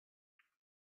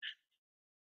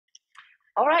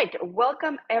All right,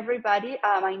 welcome everybody.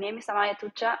 My name is Amaya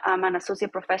Tucha. I'm an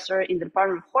associate professor in the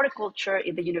Department of Horticulture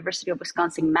in the University of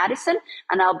Wisconsin-Madison,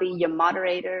 and I'll be your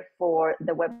moderator for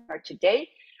the webinar today.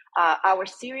 Our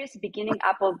series, Beginning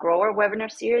Apple Grower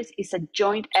webinar series, is a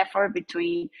joint effort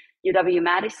between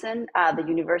UW-Madison, the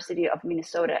University of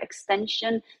Minnesota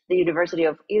Extension, the University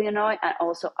of Illinois, and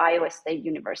also Iowa State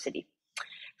University.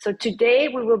 So today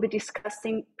we will be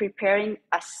discussing preparing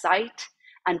a site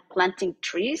and planting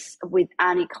trees with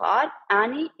Annie Klodd.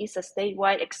 Annie is a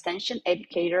statewide extension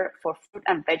educator for fruit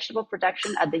and vegetable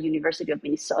production at the University of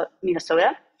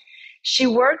Minnesota. She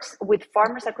works with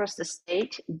farmers across the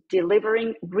state,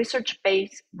 delivering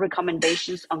research-based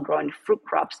recommendations on growing fruit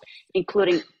crops,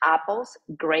 including apples,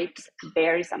 grapes,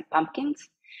 berries, and pumpkins.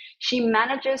 She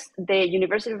manages the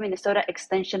University of Minnesota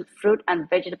Extension Fruit and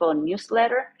Vegetable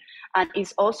newsletter, and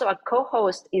is also a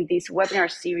co-host in this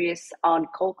webinar series on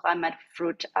cold climate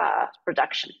fruit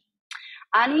production.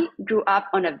 Annie grew up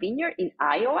on a vineyard in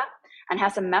Iowa and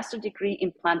has a master's degree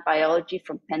in plant biology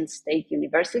from Penn State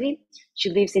University.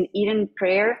 She lives in Eden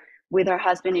Prairie with her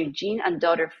husband Eugene and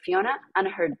daughter Fiona and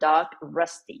her dog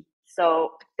Rusty.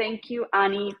 So thank you,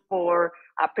 Annie, for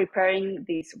preparing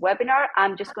this webinar.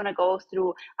 I'm just gonna go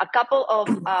through a couple of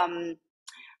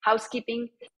housekeeping.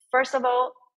 First of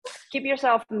all, keep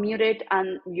yourself muted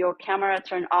and your camera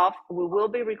turned off. We will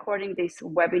be recording this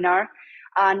webinar.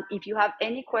 And if you have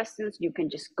any questions, you can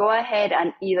just go ahead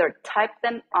and either type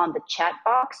them on the chat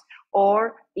box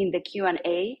or in the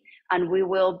Q&A, and we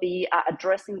will be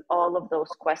addressing all of those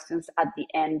questions at the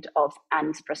end of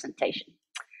Annie's presentation.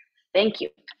 Thank you.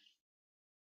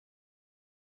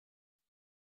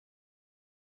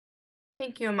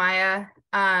 Thank you, Amaya.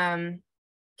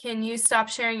 Can you stop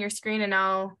sharing your screen and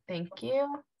I'll thank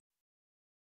you.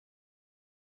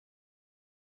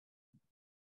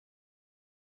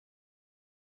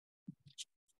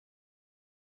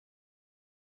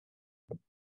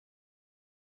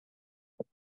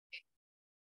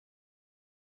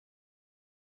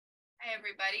 Hi,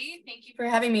 everybody. Thank you for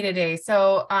having me today.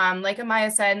 So like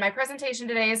Amaya said, my presentation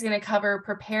today is going to cover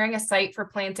preparing a site for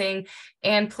planting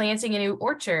and planting a new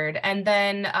orchard. And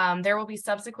then there will be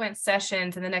subsequent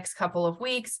sessions in the next couple of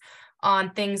weeks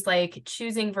on things like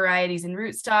choosing varieties and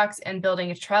rootstocks and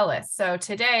building a trellis. So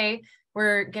today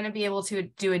we're going to be able to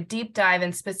do a deep dive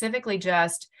and specifically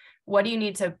just what do you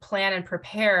need to plan and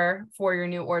prepare for your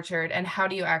new orchard and how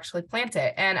do you actually plant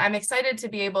it? And I'm excited to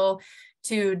be able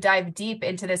to dive deep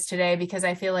into this today because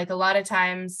I feel like a lot of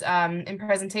times in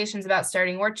presentations about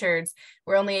starting orchards,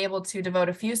 we're only able to devote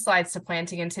a few slides to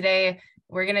planting. And today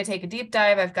we're going to take a deep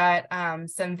dive. I've got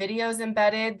some videos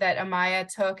embedded that Amaya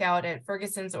took out at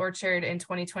Ferguson's orchard in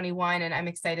 2021, and I'm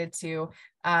excited to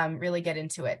really get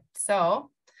into it.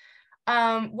 So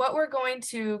what we're going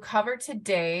to cover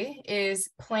today is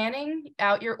planning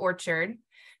out your orchard,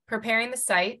 preparing the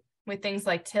site with things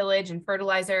like tillage and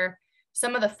fertilizer,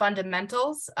 some of the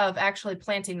fundamentals of actually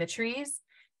planting the trees.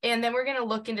 And then we're going to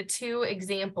look into two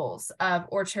examples of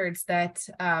orchards that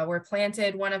were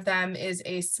planted. One of them is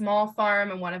a small farm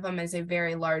and one of them is a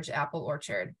very large apple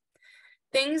orchard.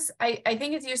 I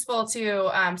think it's useful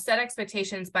to set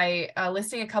expectations by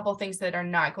listing a couple things that are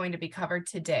not going to be covered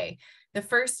today. The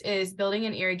first is building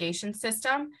an irrigation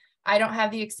system. I don't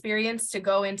have the experience to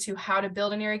go into how to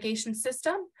build an irrigation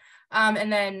system.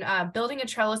 And then building a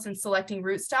trellis and selecting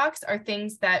rootstocks are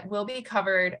things that will be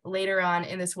covered later on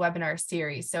in this webinar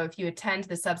series. So if you attend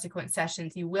the subsequent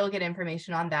sessions, you will get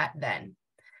information on that then.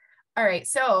 All right,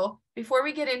 so before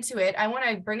we get into it, I want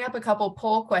to bring up a couple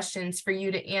poll questions for you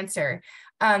to answer.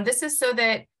 This is so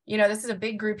that, this is a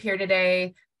big group here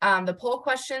today. The poll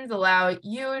questions allow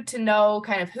you to know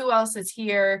kind of who else is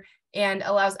here and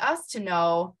allows us to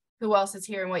know who else is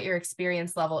here and what your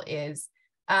experience level is.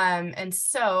 And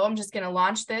so I'm just going to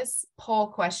launch this poll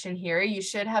question here. You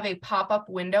should have a pop-up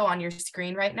window on your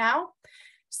screen right now.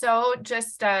 So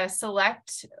just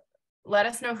select, let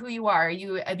us know who you are. Are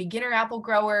you a beginner apple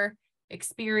grower,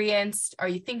 experienced? Are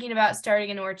you thinking about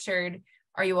starting an orchard?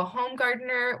 Are you a home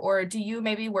gardener, or do you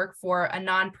maybe work for a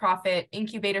nonprofit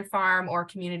incubator farm or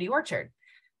community orchard?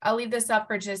 I'll leave this up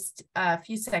for just a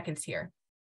few seconds here.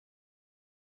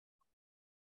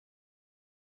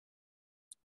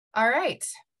 All right.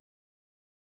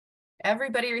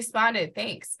 Everybody responded.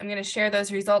 Thanks. I'm going to share those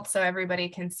results so everybody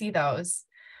can see those.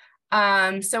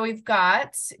 So we've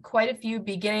got quite a few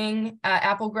beginning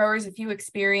apple growers, a few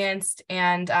experienced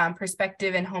and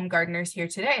prospective and home gardeners here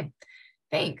today.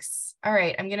 Thanks. All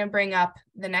right. I'm going to bring up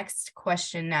the next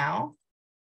question now.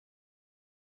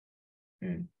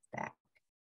 Back.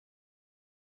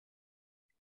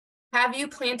 Have you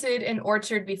planted an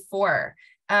orchard before?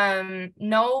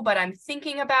 No, but I'm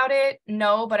thinking about it.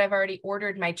 No, but I've already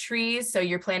ordered my trees. So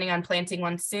you're planning on planting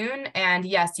one soon. And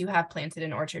yes, you have planted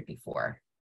an orchard before.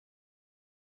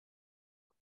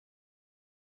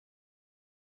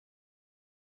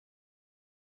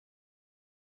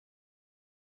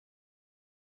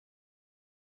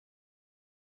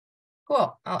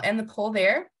 Cool. I'll end the poll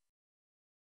there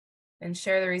and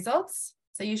share the results.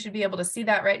 So you should be able to see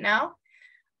that right now.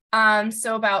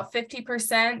 So about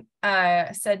 50%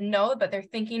 said no, but they're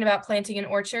thinking about planting an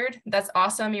orchard. That's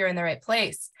awesome. You're in the right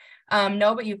place.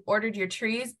 No, but you've ordered your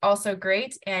trees. Also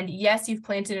great. And yes, you've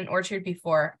planted an orchard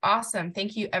before. Awesome.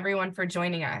 Thank you everyone for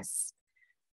joining us.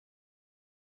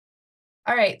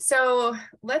 All right, so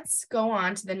let's go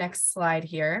on to the next slide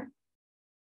here.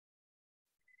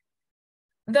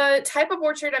 The type of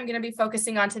orchard I'm going to be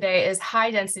focusing on today is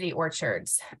high density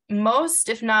orchards. Most,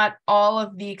 if not all,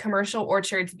 of the commercial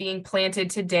orchards being planted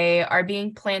today are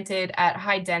being planted at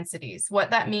high densities. What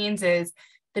that means is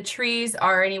the trees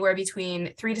are anywhere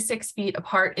between 3 to 6 feet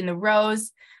apart in the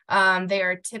rows. They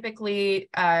are typically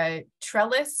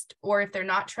trellised, or if they're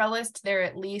not trellised, they're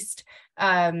at least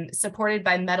supported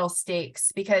by metal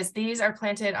stakes, because these are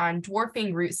planted on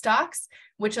dwarfing rootstocks,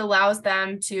 which allows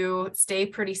them to stay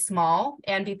pretty small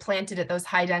and be planted at those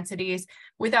high densities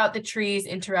without the trees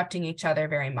interrupting each other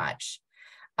very much.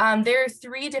 There are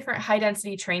 3 different high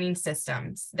density training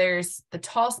systems. There's the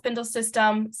tall spindle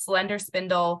system, slender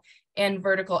spindle, and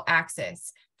vertical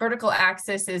axis. Vertical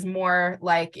axis is more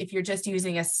like if you're just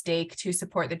using a stake to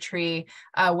support the tree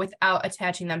without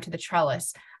attaching them to the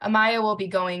trellis. Amaya will be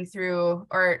going through,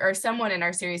 or someone in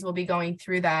our series will be going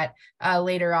through that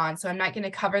later on. So I'm not going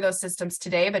to cover those systems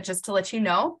today, but just to let you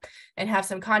know and have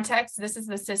some context, this is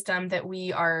the system that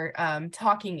we are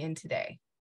talking in today.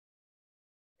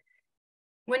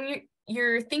 When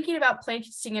you're thinking about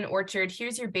planting an orchard,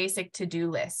 here's your basic to-do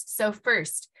list. So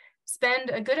first, spend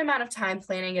a good amount of time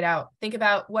planning it out. Think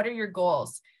about, what are your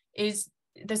goals? Is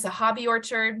this a hobby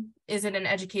orchard? Is it an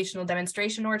educational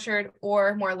demonstration orchard?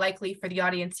 Or more likely for the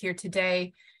audience here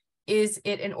today, is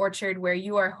it an orchard where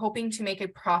you are hoping to make a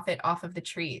profit off of the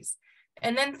trees?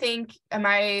 And then think, am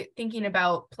I thinking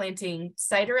about planting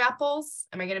cider apples?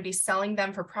 Am I going to be selling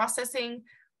them for processing?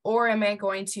 Or am I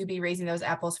going to be raising those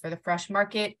apples for the fresh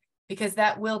market? Because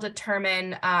that will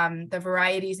determine the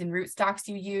varieties and rootstocks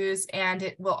you use, and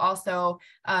it will also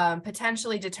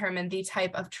potentially determine the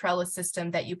type of trellis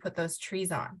system that you put those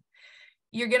trees on.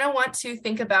 You're going to want to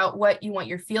think about what you want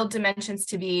your field dimensions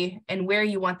to be and where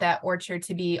you want that orchard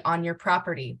to be on your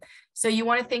property. So you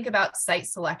want to think about site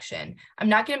selection. I'm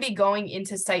not going to be going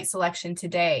into site selection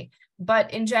today,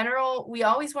 but in general, we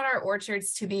always want our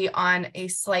orchards to be on a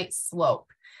slight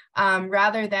slope.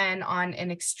 Rather than on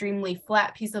an extremely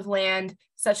flat piece of land,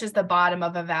 such as the bottom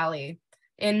of a valley.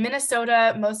 In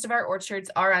Minnesota, most of our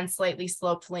orchards are on slightly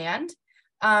sloped land.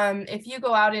 If you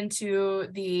go out into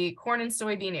the corn and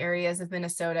soybean areas of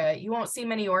Minnesota, you won't see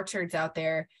many orchards out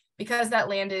there because that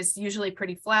land is usually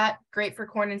pretty flat, great for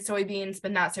corn and soybeans,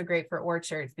 but not so great for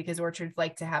orchards because orchards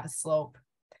like to have a slope.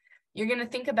 You're going to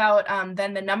think about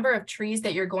then the number of trees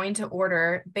that you're going to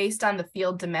order based on the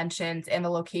field dimensions and the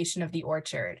location of the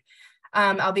orchard.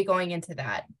 I'll be going into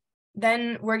that.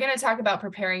 Then we're going to talk about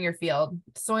preparing your field,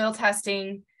 soil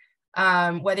testing,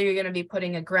 whether you're going to be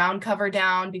putting a ground cover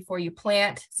down before you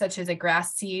plant, such as a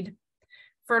grass seed,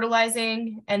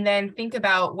 fertilizing, and then think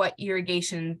about what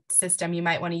irrigation system you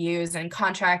might want to use and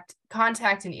contact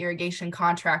an irrigation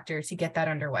contractor to get that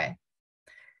underway.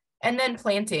 And then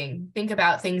planting, think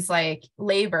about things like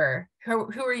labor.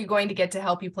 Who are you going to get to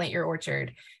help you plant your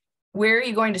orchard? Where are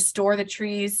you going to store the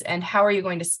trees and how are you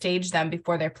going to stage them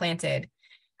before they're planted?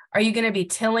 Are you going to be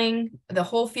tilling the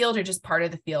whole field or just part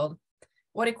of the field?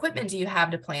 What equipment do you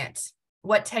have to plant?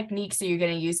 What techniques are you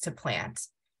going to use to plant?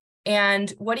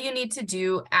 And what do you need to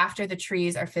do after the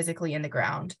trees are physically in the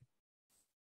ground?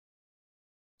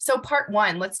 So part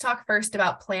 1, let's talk first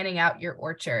about planning out your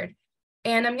orchard.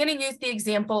 And I'm going to use the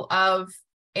example of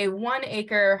a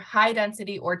 1-acre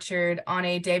high-density orchard on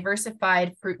a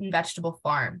diversified fruit and vegetable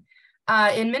farm.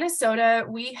 In Minnesota,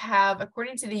 we have,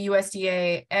 according to the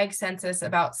USDA Ag Census,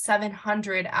 about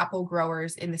 700 apple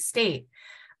growers in the state.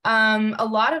 A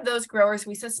lot of those growers,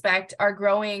 we suspect, are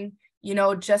growing,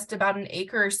 just about an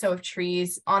acre or so of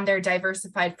trees on their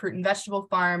diversified fruit and vegetable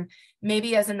farm,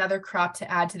 maybe as another crop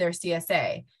to add to their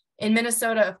CSA. In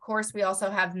Minnesota, of course, we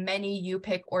also have many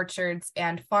U-pick orchards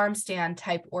and farm stand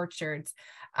type orchards.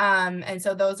 And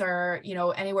so those are,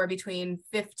 anywhere between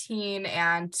 15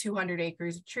 and 200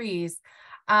 acres of trees.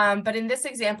 But in this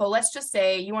example, let's just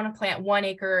say you want to plant 1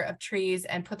 acre of trees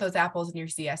and put those apples in your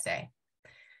CSA.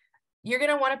 You're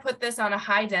going to want to put this on a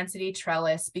high density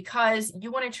trellis because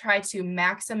you want to try to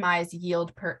maximize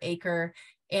yield per acre.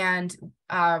 And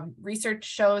research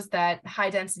shows that high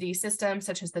density systems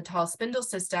such as the tall spindle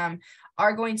system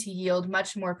are going to yield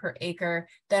much more per acre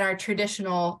than our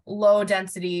traditional low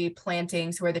density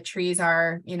plantings where the trees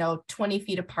are, 20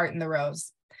 feet apart in the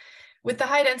rows. With the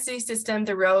high density system,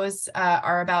 the rows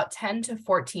are about 10 to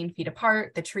 14 feet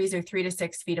apart. The trees are 3 to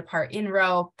 6 feet apart in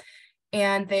row,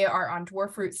 and they are on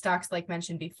dwarf rootstocks like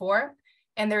mentioned before,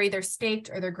 and they're either staked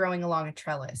or they're growing along a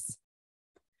trellis.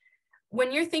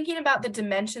 When you're thinking about the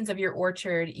dimensions of your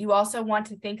orchard, you also want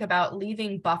to think about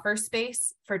leaving buffer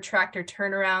space for tractor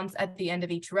turnarounds at the end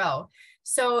of each row.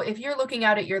 So if you're looking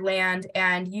out at your land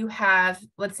and you have,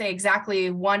 let's say, exactly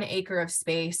 1 acre of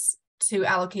space to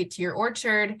allocate to your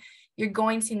orchard, you're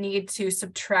going to need to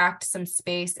subtract some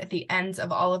space at the ends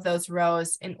of all of those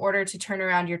rows in order to turn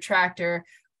around your tractor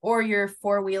or your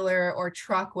four-wheeler or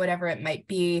truck, whatever it might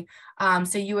be.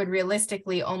 So you would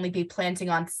realistically only be planting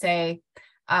on, say,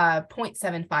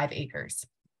 0.75 acres.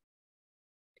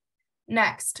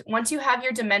 Next, once you have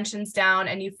your dimensions down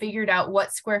and you figured out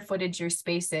what square footage your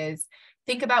space is,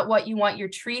 think about what you want your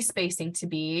tree spacing to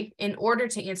be in order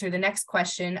to answer the next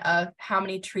question of how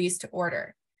many trees to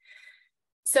order.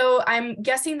 So I'm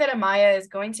guessing that Amaya is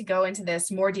going to go into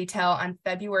this more detail on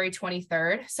February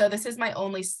 23rd. So this is my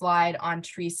only slide on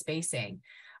tree spacing.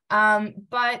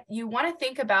 But you want to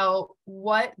think about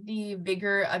what the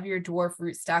vigor of your dwarf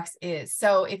rootstocks is.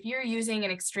 So if you're using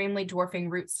an extremely dwarfing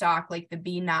rootstock like the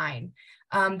B9,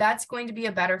 that's going to be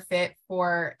a better fit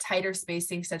for tighter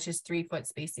spacing, such as 3-foot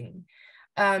spacing.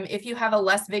 If you have a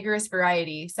less vigorous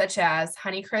variety, such as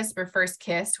Honeycrisp or First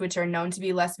Kiss, which are known to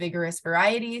be less vigorous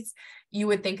varieties, you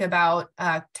would think about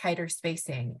tighter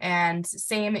spacing. And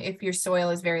same if your soil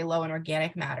is very low in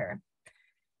organic matter.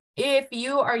 If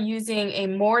you are using a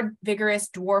more vigorous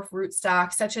dwarf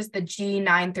rootstock, such as the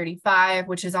G935,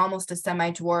 which is almost a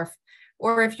semi-dwarf,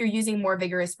 or if you're using more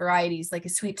vigorous varieties like a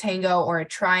Sweet Tango or a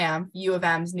Triumph, U of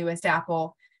M's newest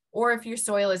apple, or if your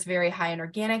soil is very high in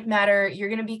organic matter, you're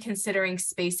going to be considering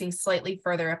spacing slightly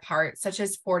further apart, such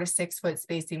as 4 to 6 foot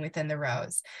spacing within the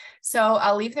rows. So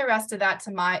I'll leave the rest of that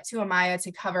to Amaya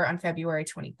to cover on February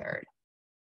 23rd.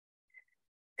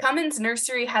 Cummins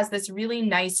Nursery has this really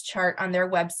nice chart on their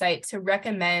website to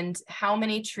recommend how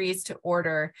many trees to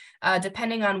order,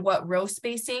 depending on what row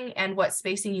spacing and what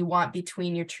spacing you want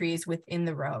between your trees within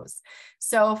the rows.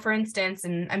 So for instance,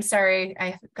 and I'm sorry,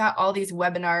 I got all these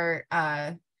webinar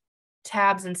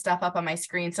tabs and stuff up on my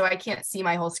screen, so I can't see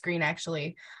my whole screen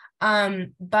actually.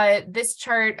 But this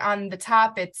chart on the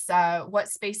top, it's what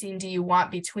spacing do you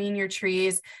want between your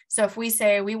trees? So if we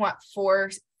say we want 4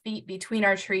 feet between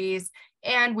our trees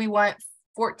and we want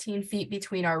 14 feet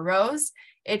between our rows,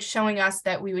 it's showing us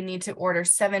that we would need to order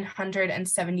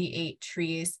 778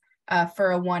 trees for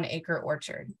a 1 acre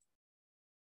orchard.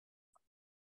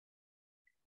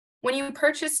 When you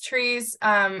purchase trees,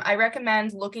 I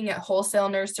recommend looking at wholesale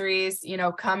nurseries.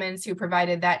 Cummins, who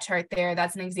provided that chart there,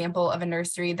 that's an example of a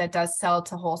nursery that does sell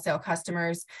to wholesale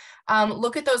customers.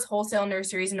 Look at those wholesale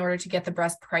nurseries in order to get the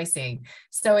best pricing.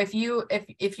 So if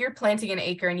you're planting an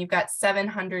acre and you've got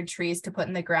 700 trees to put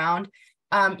in the ground,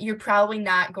 you're probably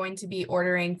not going to be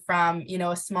ordering from,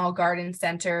 a small garden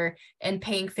center and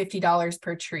paying $50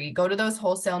 per tree. Go to those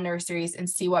wholesale nurseries and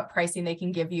see what pricing they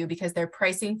can give you, because their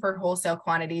pricing for wholesale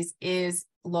quantities is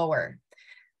lower.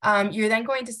 You're then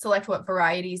going to select what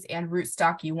varieties and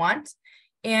rootstock you want.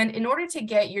 And in order to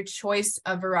get your choice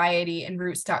of variety and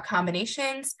rootstock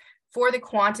combinations for the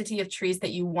quantity of trees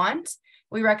that you want,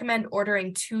 we recommend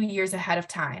ordering 2 years ahead of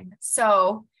time.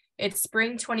 So it's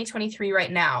spring 2023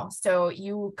 right now. So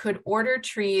you could order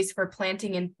trees for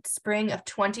planting in spring of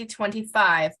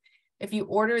 2025 if you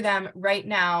order them right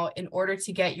now in order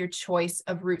to get your choice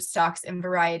of rootstocks and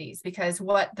varieties, because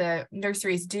what the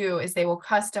nurseries do is they will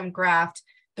custom graft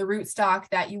the rootstock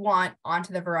that you want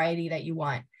onto the variety that you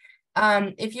want.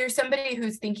 If you're somebody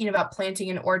who's thinking about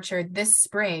planting an orchard this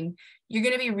spring, you're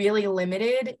going to be really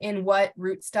limited in what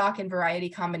rootstock and variety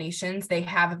combinations they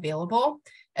have available,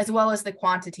 as well as the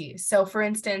quantity. So for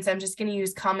instance, I'm just going to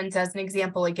use Cummins as an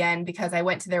example again, because I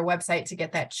went to their website to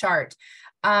get that chart.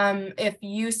 If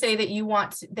you say that you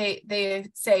want, they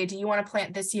say, do you want to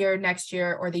plant this year, next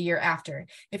year, or the year after?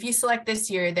 If you select this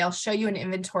year, they'll show you an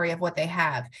inventory of what they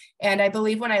have. And I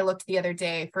believe when I looked the other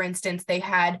day, for instance, they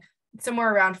had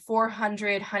somewhere around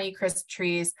 400 Honeycrisp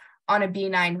trees on a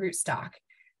B9 rootstock.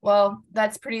 Well,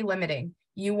 that's pretty limiting.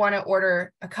 You want to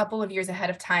order a couple of years ahead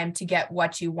of time to get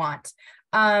what you want.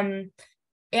 And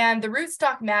the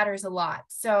rootstock matters a lot.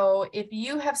 So if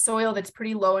you have soil that's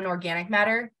pretty low in organic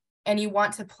matter, and you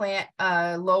want to plant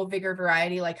a low vigor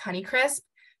variety like Honeycrisp,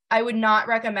 I would not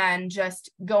recommend just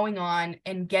going on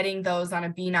and getting those on a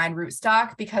B9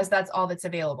 rootstock because that's all that's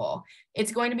available.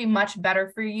 It's going to be much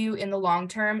better for you in the long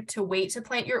term to wait to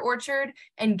plant your orchard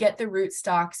and get the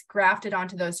rootstocks grafted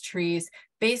onto those trees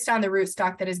based on the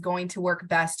rootstock that is going to work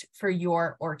best for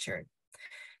your orchard.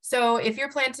 So if you're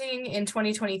planting in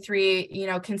 2023,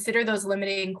 consider those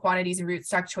limiting quantities and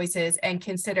rootstock choices and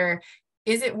consider,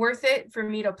 is it worth it for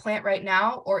me to plant right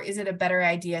now, or is it a better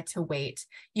idea to wait?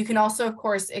 You can also, of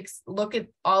course, look at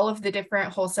all of the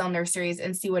different wholesale nurseries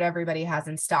and see what everybody has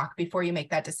in stock before you make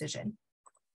that decision.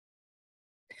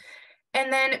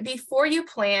 And then before you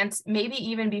plant, maybe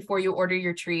even before you order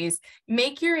your trees,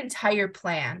 make your entire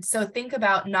plan. So think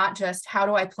about not just how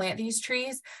do I plant these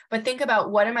trees, but think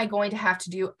about what am I going to have to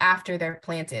do after they're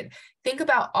planted. Think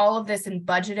about all of this and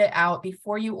budget it out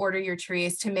before you order your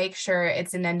trees to make sure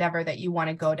it's an endeavor that you want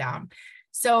to go down.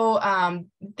 So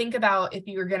think about if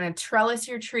you're going to trellis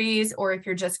your trees or if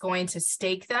you're just going to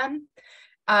stake them.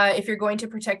 If you're going to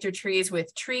protect your trees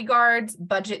with tree guards,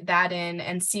 budget that in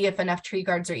and see if enough tree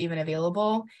guards are even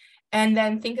available. And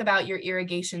then think about your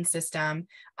irrigation system.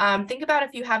 Think about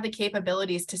if you have the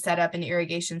capabilities to set up an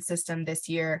irrigation system this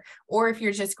year, or if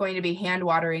you're just going to be hand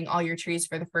watering all your trees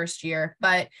for the first year.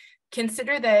 But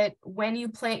consider that when you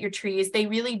plant your trees, they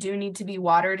really do need to be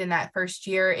watered in that first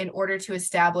year in order to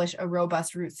establish a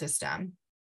robust root system.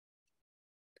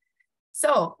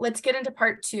 So let's get into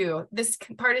part 2. This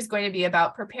part is going to be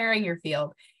about preparing your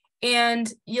field.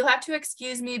 And you'll have to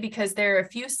excuse me because there are a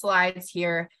few slides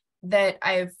here that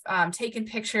I've taken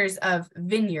pictures of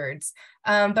vineyards.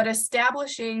 But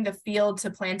establishing the field to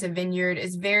plant a vineyard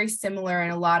is very similar in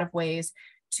a lot of ways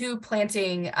to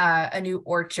planting a new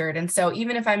orchard. And so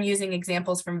even if I'm using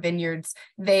examples from vineyards,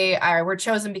 were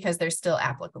chosen because they're still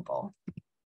applicable.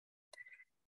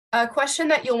 A question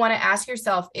that you'll want to ask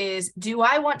yourself is, do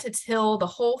I want to till the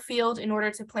whole field in order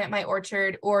to plant my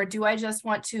orchard, or do I just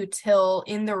want to till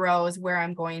in the rows where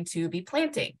I'm going to be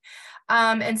planting?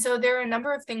 And so there are a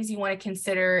number of things you want to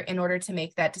consider in order to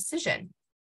make that decision.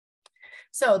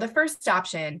 So the first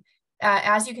option,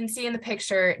 as you can see in the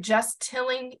picture, just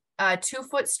tilling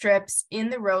 2-foot strips in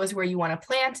the rows where you want to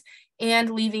plant and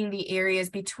leaving the areas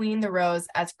between the rows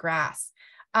as grass.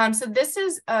 So this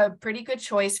is a pretty good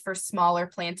choice for smaller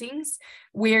plantings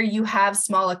where you have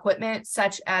small equipment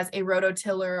such as a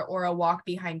rototiller or a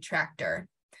walk-behind tractor.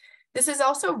 This is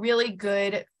also really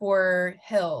good for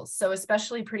hills, so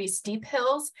especially pretty steep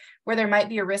hills where there might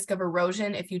be a risk of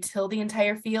erosion if you till the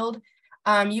entire field.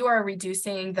 You are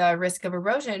reducing the risk of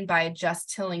erosion by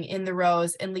just tilling in the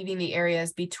rows and leaving the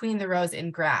areas between the rows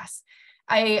in grass.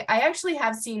 I actually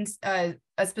have seen a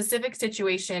specific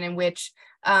situation in which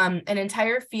an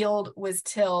entire field was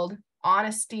tilled on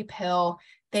a steep hill.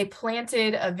 They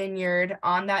planted a vineyard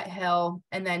on that hill,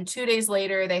 and then 2 days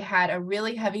later, they had a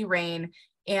really heavy rain,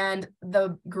 and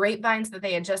the grapevines that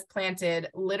they had just planted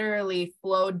literally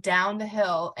flowed down the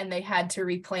hill, and they had to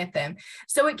replant them.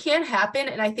 So it can happen,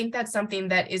 and I think that's something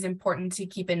that is important to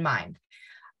keep in mind.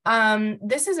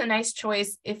 This is a nice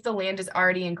choice if the land is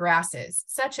already in grasses,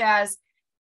 such as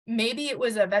maybe it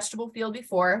was a vegetable field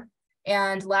before,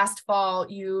 and last fall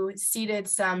you seeded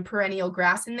some perennial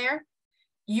grass in there.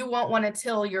 You won't want to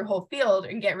till your whole field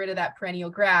and get rid of that perennial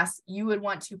grass. You would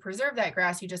want to preserve that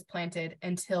grass you just planted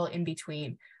and till in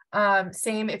between.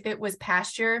 Same if it was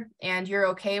pasture and you're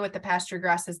okay with the pasture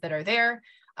grasses that are there.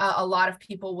 A lot of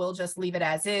people will just leave it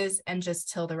as is and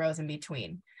just till the rows in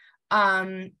between.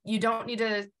 You don't need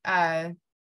to,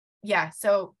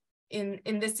 so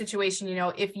in this situation,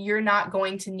 if you're not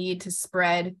going to need to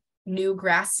spread new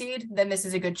grass seed, then this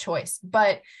is a good choice.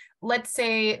 But let's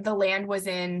say the land was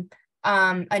in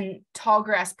a tall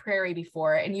grass prairie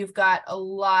before, and you've got a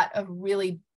lot of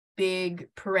really big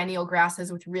perennial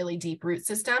grasses with really deep root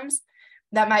systems.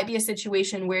 That might be a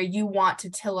situation where you want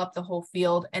to till up the whole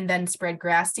field and then spread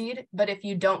grass seed. But if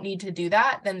you don't need to do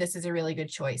that, then this is a really good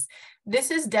choice.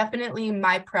 This is definitely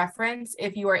my preference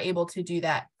if you are able to do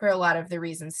that for a lot of the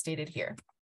reasons stated here.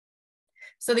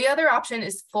 So the other option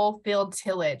is full field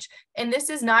tillage, and this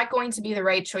is not going to be the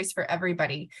right choice for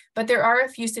everybody, but there are a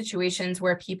few situations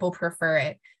where people prefer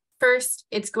it. First,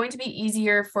 it's going to be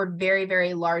easier for very,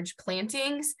 very large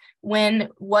plantings when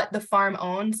what the farm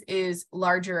owns is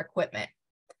larger equipment,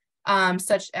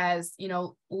 such as,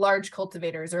 large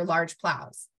cultivators or large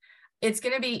plows. It's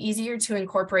going to be easier to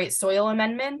incorporate soil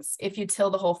amendments if you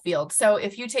till the whole field. So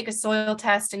if you take a soil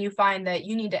test and you find that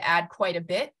you need to add quite a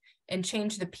bit and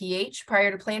change the pH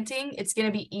prior to planting, it's going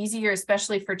to be easier,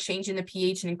 especially for changing the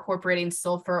pH and incorporating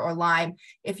sulfur or lime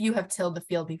if you have tilled the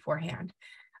field beforehand.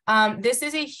 This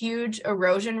is a huge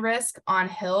erosion risk on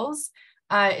hills.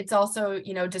 It's also,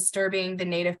 disturbing the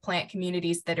native plant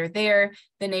communities that are there,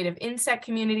 the native insect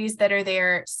communities that are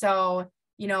there. So,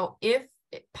 if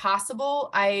possible,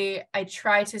 I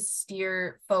try to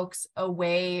steer folks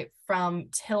away from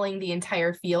tilling the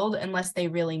entire field unless they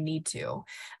really need to.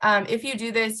 If you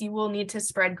do this, you will need to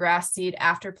spread grass seed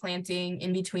after planting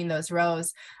in between those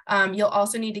rows. You'll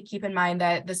also need to keep in mind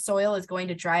that the soil is going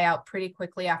to dry out pretty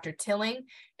quickly after tilling.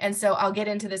 And so I'll get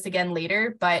into this again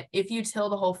later, but if you till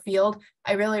the whole field,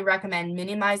 I really recommend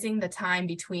minimizing the time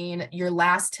between your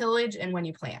last tillage and when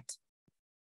you plant.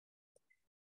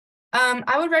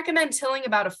 I would recommend tilling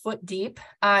about 1 foot deep.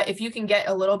 If you can get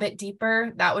a little bit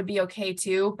deeper, that would be okay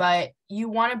too, but you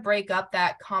want to break up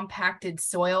that compacted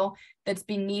soil that's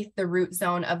beneath the root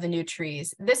zone of the new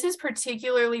trees. This is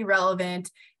particularly relevant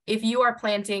if you are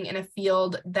planting in a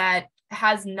field that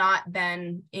has not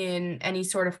been in any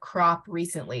sort of crop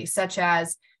recently, such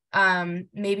as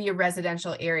maybe a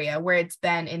residential area where it's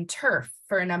been in turf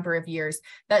for a number of years.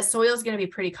 That soil is going to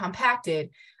be pretty compacted.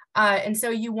 And so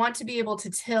you want to be able to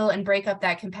till and break up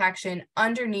that compaction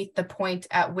underneath the point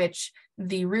at which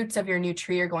the roots of your new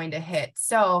tree are going to hit.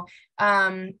 So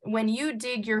when you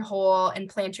dig your hole and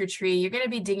plant your tree, you're going to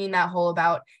be digging that hole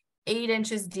about 8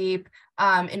 inches deep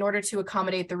in order to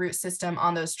accommodate the root system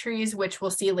on those trees, which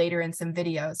we'll see later in some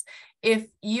videos. If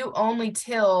you only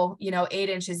till, 8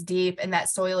 inches deep and that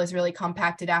soil is really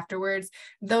compacted afterwards,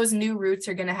 those new roots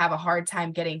are going to have a hard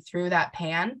time getting through that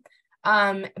pan.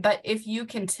 But if you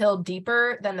can till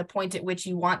deeper than the point at which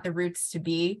you want the roots to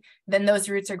be, then those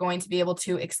roots are going to be able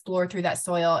to explore through that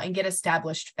soil and get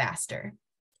established faster.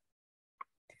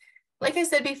 Like I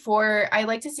said before, I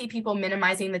like to see people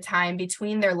minimizing the time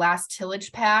between their last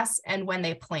tillage pass and when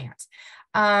they plant.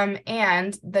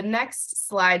 And the next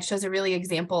slide shows a really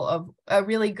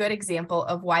good example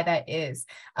of why that is.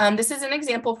 This is an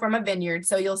example from a vineyard.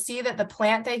 So you'll see that the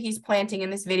plant that he's planting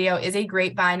in this video is a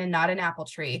grapevine and not an apple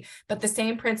tree, but the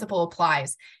same principle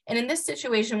applies. And in this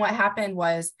situation, what happened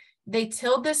was they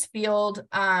tilled this field.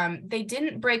 They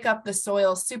didn't break up the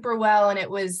soil super well, and it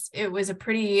was a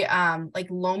pretty like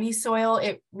loamy soil.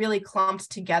 It really clumped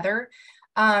together.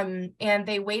 And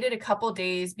they waited a couple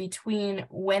days between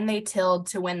when they tilled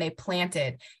to when they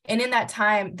planted. And in that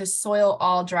time, the soil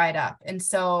all dried up. And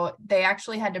so they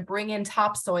actually had to bring in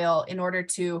topsoil in order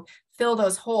to fill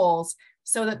those holes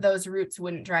so that those roots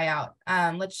wouldn't dry out.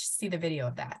 Let's see the video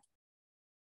of that.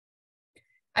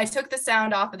 I took the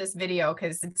sound off of this video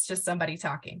because it's just somebody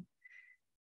talking.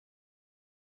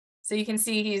 So you can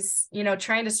see he's,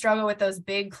 trying to struggle with those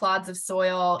big clods of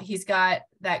soil. He's got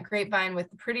that grapevine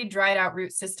with a pretty dried out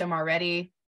root system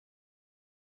already.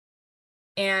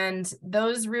 And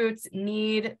those roots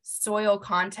need soil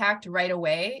contact right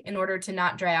away in order to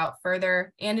not dry out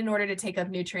further and in order to take up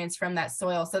nutrients from that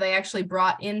soil. So they actually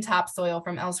brought in topsoil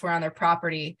from elsewhere on their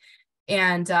property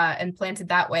and planted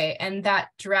that way. And that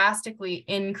drastically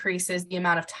increases the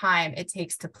amount of time it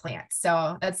takes to plant.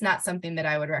 So that's not something that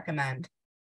I would recommend.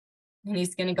 And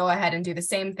he's going to go ahead and do the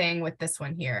same thing with this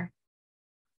one here.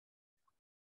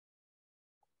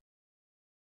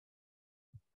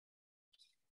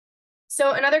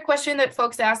 So another question that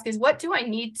folks ask is, what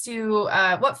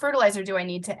fertilizer do I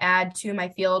need to add to my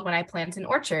field when I plant an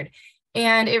orchard?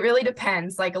 And it really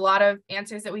depends. Like a lot of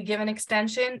answers that we give in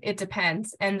extension, it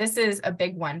depends. And this is a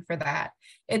big one for that.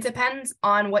 It depends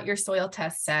on what your soil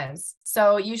test says.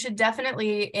 So you should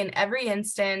definitely, in every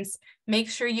instance, make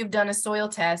sure you've done a soil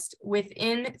test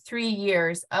within 3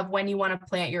 years of when you want to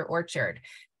plant your orchard.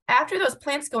 After those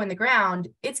plants go in the ground,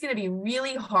 it's going to be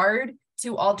really hard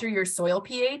to alter your soil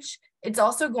pH. It's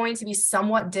also going to be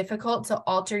somewhat difficult to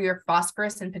alter your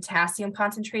phosphorus and potassium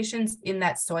concentrations in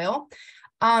that soil.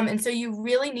 And so you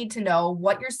really need to know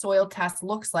what your soil test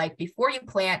looks like before you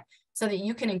plant so that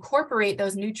you can incorporate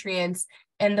those nutrients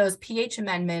and those pH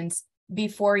amendments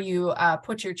before you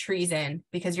put your trees in,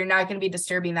 because you're not going to be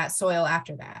disturbing that soil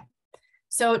after that.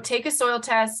 So take a soil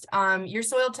test. Your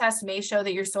soil test may show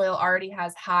that your soil already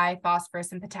has high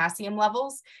phosphorus and potassium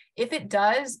levels. If it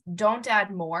does, don't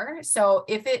add more. So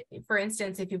for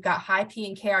instance, if you've got high P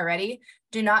and K already,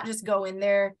 do not just go in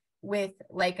there with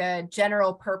like a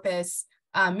general purpose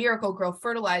Miracle-Gro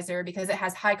fertilizer, because it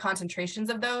has high concentrations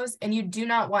of those, and you do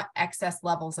not want excess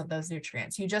levels of those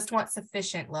nutrients. You just want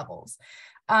sufficient levels.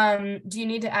 Do you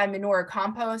need to add manure or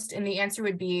compost? And the answer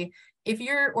would be, if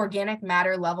your organic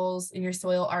matter levels in your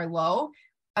soil are low,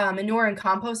 manure and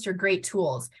compost are great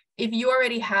tools. If you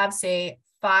already have, say,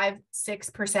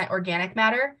 5-6% organic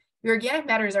matter, your organic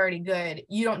matter is already good.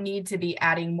 You don't need to be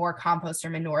adding more compost or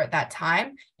manure at that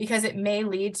time because it may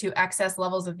lead to excess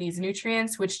levels of these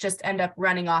nutrients, which just end up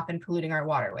running off and polluting our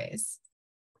waterways.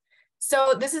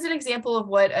 So this is an example of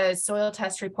what a soil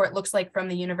test report looks like from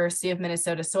the University of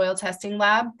Minnesota Soil Testing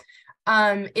Lab.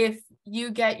 If you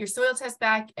get your soil test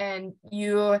back and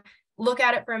you look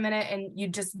at it for a minute and you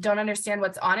just don't understand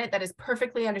what's on it, that is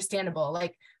perfectly understandable.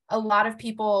 Like, a lot of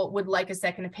people would like a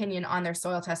second opinion on their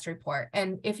soil test report.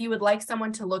 And if you would like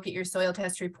someone to look at your soil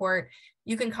test report,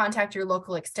 you can contact your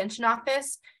local extension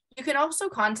office. You can also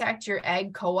contact your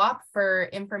ag co-op for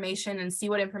information and see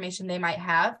what information they might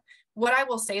have. What I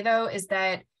will say, though, is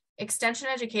that extension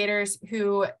educators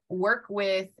who work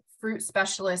with fruit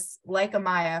specialists like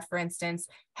Amaya, for instance,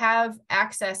 have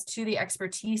access to the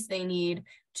expertise they need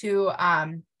to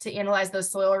analyze those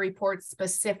soil reports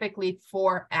specifically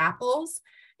for apples.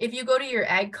 If you go to your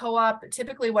ag co-op,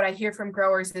 typically what I hear from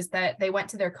growers is that they went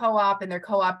to their co-op and their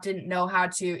co-op didn't know how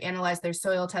to analyze their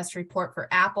soil test report for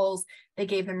apples. They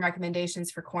gave them recommendations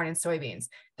for corn and soybeans.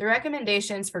 The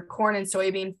recommendations for corn and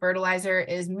soybean fertilizer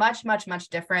is much, much, much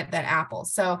different than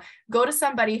apples. So go to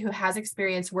somebody who has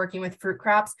experience working with fruit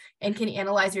crops and can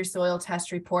analyze your soil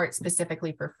test report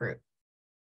specifically for fruit.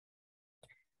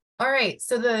 All right,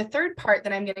 so the third part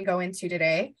that I'm going to go into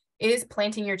today is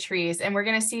planting your trees. And we're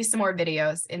going to see some more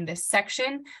videos in this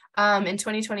section. In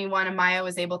 2021, Amaya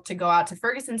was able to go out to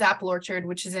Ferguson's apple orchard,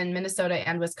 which is in Minnesota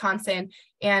and Wisconsin,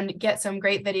 and get some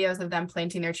great videos of them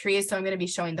planting their trees. So I'm going to be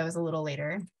showing those a little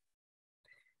later.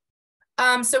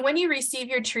 So when you receive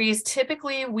your trees,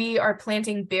 typically we are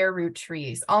planting bare root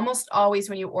trees. Almost always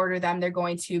when you order them, they're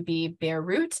going to be bare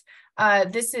root.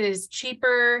 This is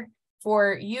cheaper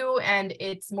for you, and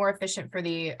it's more efficient for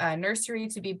the nursery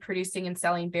to be producing and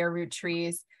selling bare root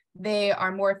trees. They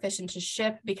are more efficient to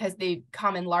ship because they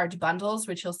come in large bundles,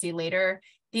 which you'll see later.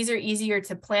 These are easier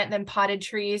to plant than potted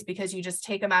trees because you just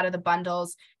take them out of the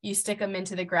bundles, you stick them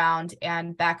into the ground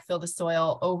and backfill the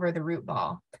soil over the root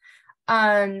ball.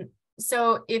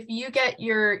 So if you get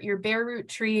your bare root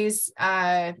trees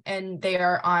and they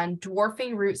are on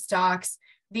dwarfing rootstocks,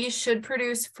 these should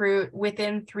produce fruit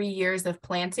within 3 years of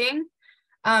planting.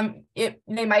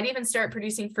 They might even start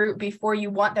producing fruit before you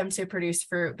want them to produce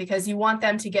fruit because you want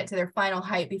them to get to their final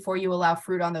height before you allow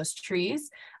fruit on those trees.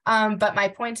 But my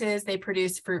point is they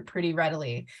produce fruit pretty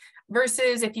readily.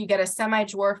 Versus if you get a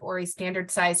semi-dwarf or a standard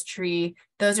size tree,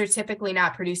 those are typically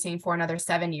not producing for another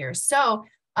 7 years. So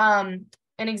an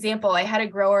example, I had a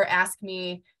grower ask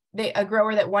me, a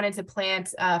grower that wanted to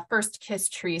plant first kiss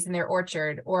trees in their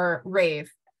orchard, or rave,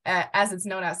 as it's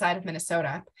known outside of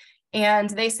Minnesota. And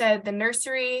they said the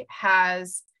nursery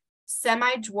has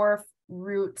semi-dwarf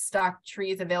rootstock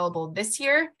trees available this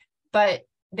year, but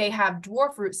they have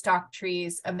dwarf rootstock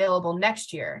trees available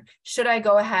next year. Should I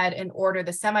go ahead and order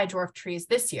the semi-dwarf trees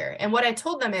this year? And what I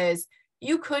told them is,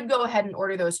 you could go ahead and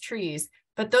order those trees,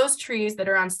 but those trees that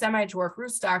are on semi-dwarf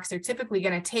rootstocks are typically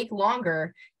going to take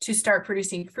longer to start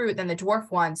producing fruit than the dwarf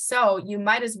ones. So you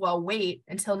might as well wait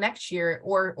until next year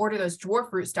or order those dwarf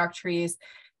rootstock trees.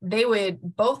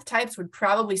 Both types would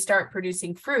probably start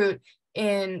producing fruit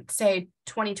in, say,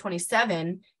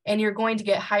 2027, and you're going to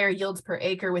get higher yields per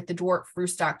acre with the dwarf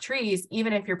rootstock trees,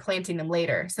 even if you're planting them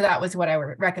later. So that was what I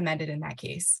recommended in that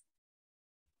case.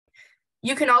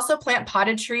 You can also plant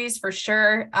potted trees for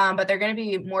sure, but they're going to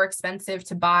be more expensive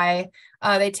to buy.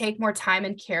 They take more time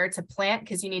and care to plant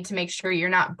because you need to make sure you're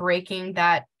not breaking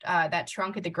that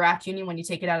trunk at the graft union when you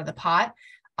take it out of the pot.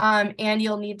 And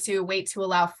you'll need to wait to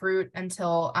allow fruit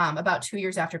until about 2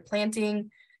 years after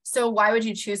planting. So why would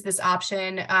you choose this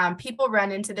option? People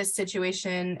run into this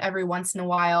situation every once in a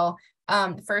while.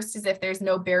 First is if there's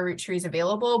no bare root trees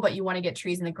available, but you want to get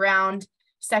trees in the ground.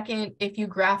 Second, if you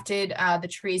grafted the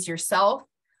trees yourself,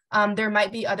 there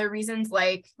might be other reasons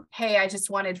like, hey, I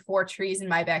just wanted 4 trees in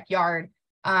my backyard,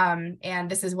 and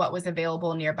this is what was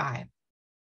available nearby.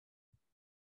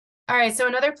 All right, so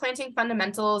another planting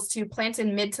fundamentals to plant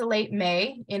in mid to late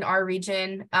May in our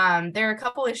region. There are a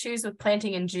couple issues with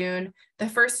planting in June. The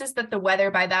first is that the weather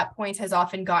by that point has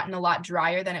often gotten a lot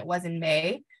drier than it was in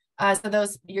May. So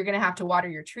you're going to have to water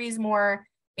your trees more,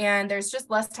 and there's just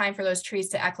less time for those trees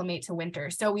to acclimate to winter.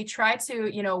 So we try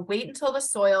to, wait until the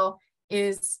soil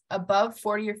is above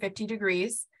 40 or 50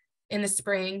 degrees in the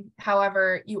spring.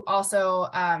 However, you also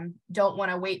don't want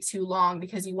to wait too long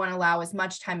because you want to allow as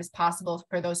much time as possible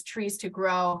for those trees to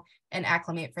grow and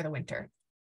acclimate for the winter.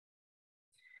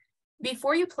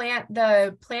 Before you plant,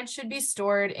 the plants should be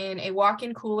stored in a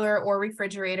walk-in cooler or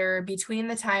refrigerator between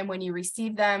the time when you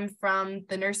receive them from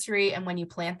the nursery and when you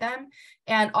plant them.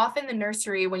 And often the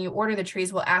nursery, when you order the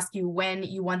trees, will ask you when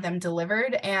you want them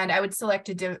delivered. And I would select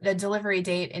a delivery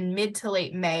date in mid to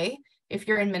late May. If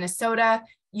you're in Minnesota,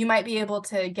 you might be able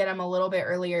to get them a little bit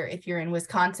earlier if you're in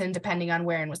Wisconsin, depending on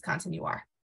where in Wisconsin you are.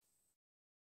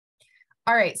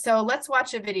 All right, so let's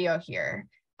watch a video here.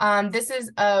 This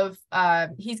is of,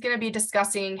 he's going to be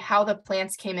discussing how the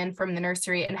plants came in from the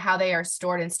nursery and how they are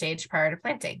stored and staged prior to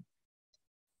planting.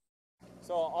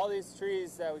 So all these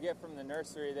trees that we get from the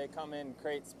nursery, they come in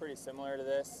crates pretty similar to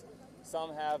this.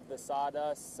 Some have the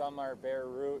sawdust, some are bare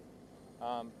root,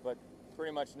 but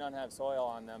pretty much none have soil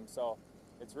on them. So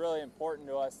it's really important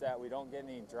to us that we don't get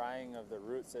any drying of the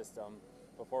root system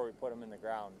before we put them in the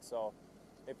ground. So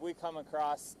if we come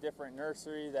across different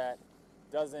nursery that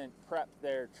doesn't prep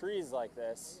their trees like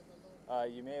this,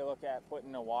 you may look at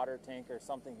putting a water tank or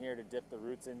something here to dip the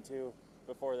roots into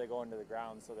before they go into the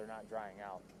ground so they're not drying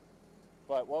out.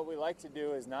 But what we like to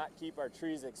do is not keep our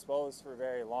trees exposed for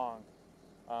very long.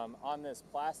 On this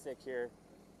plastic here,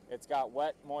 it's got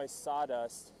wet, moist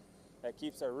sawdust that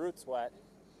keeps our roots wet,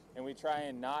 and we try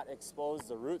and not expose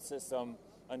the root system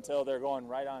until they're going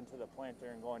right onto the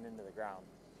planter and going into the ground.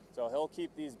 So he'll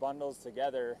keep these bundles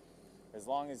together as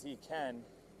long as he can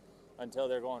until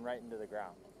they're going right into the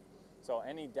ground. So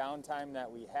any downtime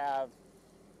that we have,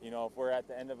 you know, if we're at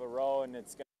the end of a row and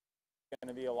it's going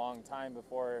to be a long time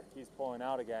before he's pulling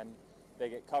out again, they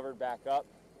get covered back up.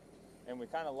 And we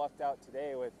kind of lucked out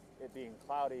today with it being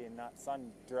cloudy and not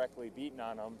sun directly beating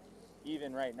on them.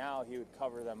 Even right now, he would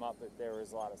cover them up if there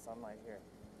was a lot of sunlight here.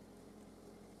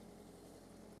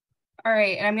 All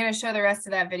right, and I'm going to show the rest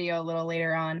of that video a little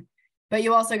later on. But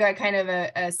you also got kind of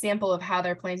a sample of how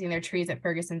they're planting their trees at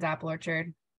Ferguson's apple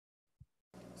orchard.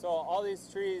 So all these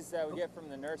trees that we get from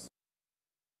the nursery.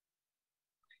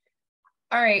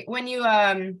 All right, when you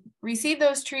receive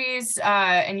those trees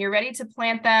and you're ready to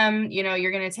plant them, you know,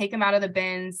 you're going to take them out of the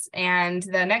bins. And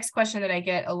the next question that I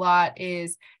get a lot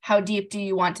is, how deep do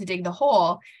you want to dig the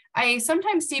hole? I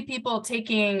sometimes see people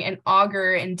taking an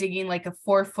auger and digging like a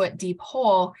 4-foot deep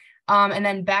hole and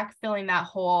then backfilling that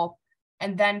hole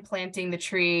and then planting the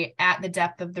tree at the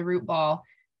depth of the root ball.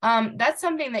 That's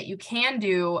something that you can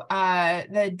do.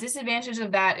 The disadvantage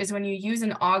of that is when you use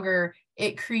an auger,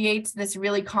 it creates this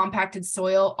really compacted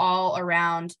soil all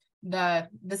around the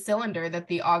cylinder that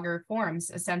the auger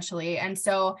forms, essentially. And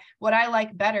so what I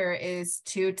like better is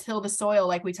to till the soil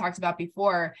like we talked about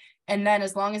before. And then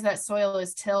as long as that soil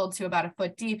is tilled to about 1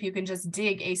 foot deep, you can just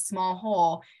dig a small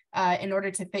hole in order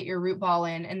to fit your root ball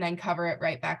in and then cover it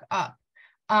right back up.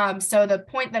 So the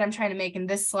point that I'm trying to make in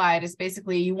this slide is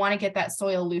basically you want to get that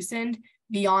soil loosened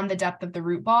beyond the depth of the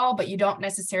root ball, but you don't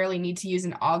necessarily need to use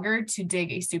an auger to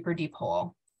dig a super deep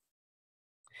hole.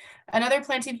 Another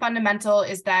planting fundamental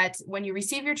is that when you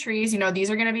receive your trees, you know,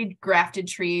 these are going to be grafted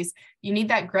trees. You need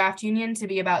that graft union to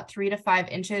be about 3 to 5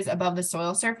 inches above the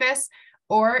soil surface.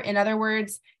 Or in other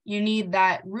words, you need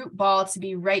that root ball to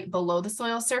be right below the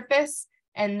soil surface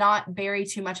and not bury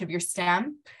too much of your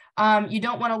stem. You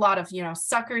don't want a lot of, you know,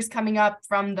 suckers coming up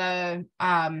from the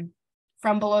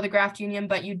from below the graft union,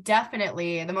 but you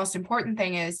definitely, the most important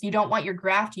thing is you don't want your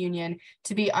graft union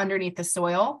to be underneath the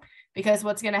soil, because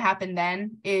what's going to happen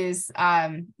then is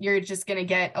you're just going to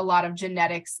get a lot of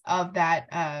genetics of that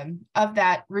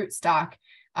rootstock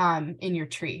in your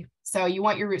tree. So you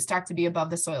want your rootstock to be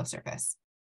above the soil surface.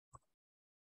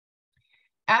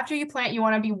 After you plant, you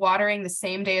want to be watering the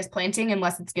same day as planting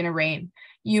unless it's going to rain.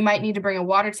 You might need to bring a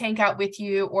water tank out with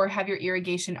you or have your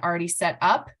irrigation already set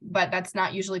up, but that's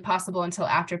not usually possible until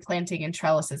after planting and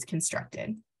trellis is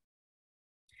constructed.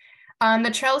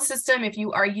 The trellis system, if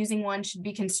you are using one, should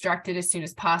be constructed as soon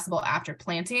as possible after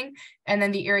planting. And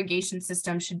then the irrigation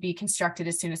system should be constructed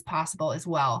as soon as possible as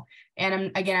well.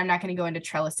 And again, I'm not going to go into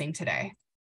trellising today.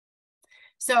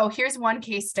 So here's one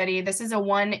case study. This is a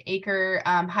 1-acre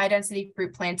high-density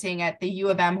fruit planting at the U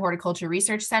of M Horticulture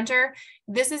Research Center.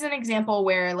 This is an example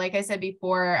where, like I said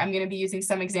before, I'm going to be using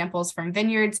some examples from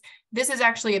vineyards. This is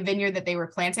actually a vineyard that they were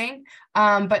planting,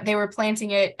 but they were planting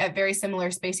it at very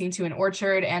similar spacing to an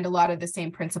orchard, and a lot of the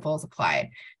same principles applied.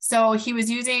 So he was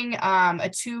using a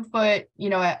 2-foot,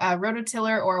 a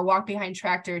rototiller or a walk-behind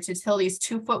tractor to till these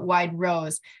 2-foot wide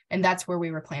rows, and that's where we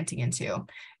were planting into.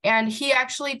 And he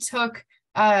actually took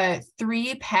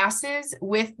 3 passes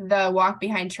with the walk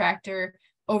behind tractor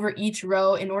over each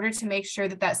row in order to make sure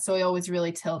that that soil was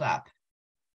really tilled up.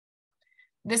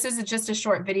 This is just a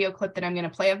short video clip that I'm going to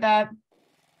play of that.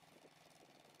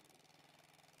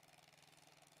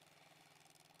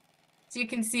 So you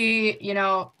can see, you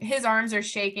know, his arms are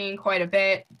shaking quite a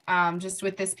bit just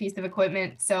with this piece of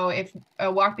equipment. So if a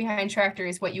walk behind tractor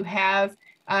is what you have,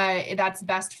 that's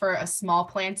best for a small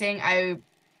planting.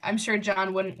 I'm sure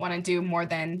John wouldn't want to do more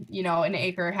than, you know, an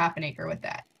acre, half an acre with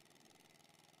that.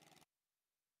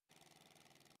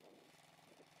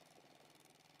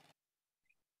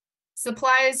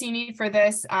 Supplies you need for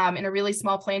this in a really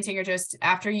small planting are just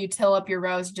after you till up your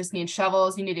rows, you just need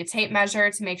shovels. You need a tape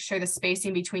measure to make sure the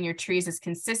spacing between your trees is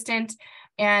consistent.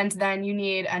 And then you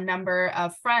need a number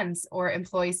of friends or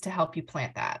employees to help you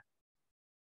plant that.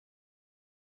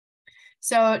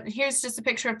 So here's just a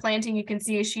picture of planting. You can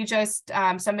see she just,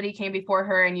 somebody came before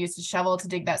her and used a shovel to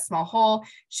dig that small hole.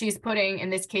 She's putting, in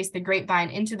this case, the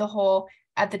grapevine into the hole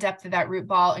at the depth of that root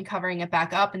ball and covering it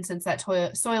back up. And since that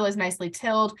soil is nicely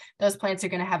tilled, those plants are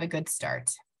going to have a good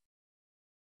start.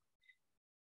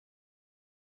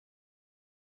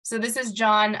 So this is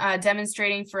John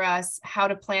demonstrating for us how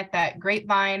to plant that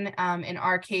grapevine, in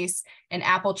our case, an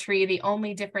apple tree. The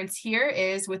only difference here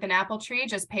is with an apple tree,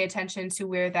 just pay attention to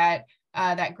where that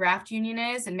graft union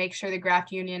is and make sure the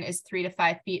graft union is 3 to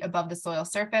 5 feet above the soil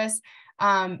surface.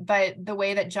 But the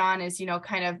way that John is, you know,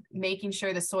 kind of making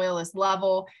sure the soil is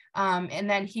level, and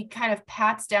then he kind of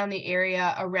pats down the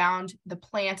area around the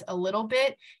plant a little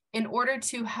bit in order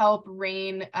to help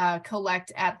rain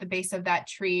collect at the base of that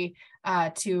tree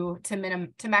to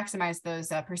maximize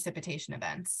those precipitation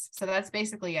events. So that's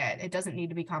basically it. It doesn't need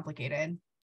to be complicated.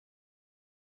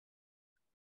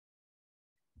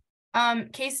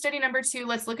 Case study number 2,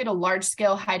 let's look at a large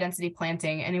scale high density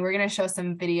planting, and we're going to show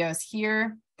some videos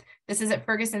here. This is at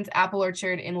Ferguson's apple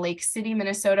orchard in Lake City,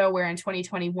 Minnesota, where in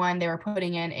 2021 they were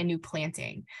putting in a new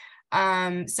planting.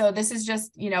 So this is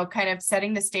just, you know, kind of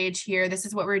setting the stage here. This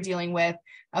is what we're dealing with: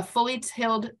 a fully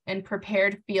tilled and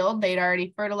prepared field. They'd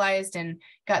already fertilized and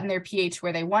gotten their pH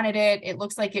where they wanted it. It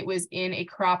looks like it was in a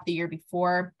crop the year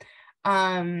before.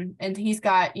 And he's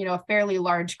got, you know, a fairly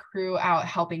large crew out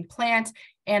helping plant,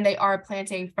 and they are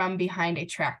planting from behind a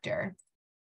tractor.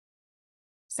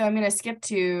 So I'm going to skip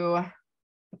to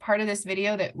the part of this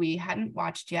video that we hadn't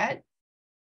watched yet.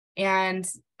 And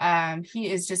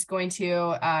he is just going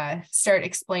to start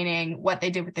explaining what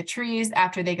they did with the trees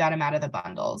after they got them out of the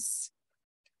bundles.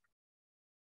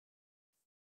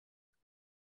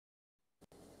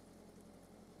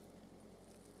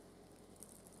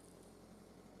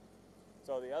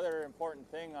 So the other important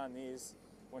thing on these,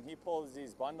 when he pulls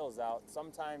these bundles out,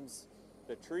 sometimes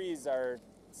the trees are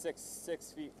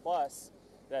six feet plus,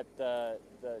 that the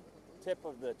tip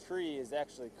of the tree is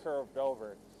actually curved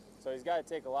over. So he's got to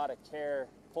take a lot of care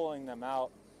pulling them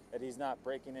out, that he's not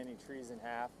breaking any trees in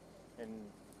half and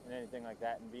anything like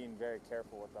that, and being very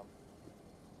careful with them.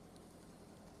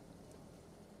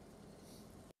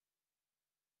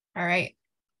 All right.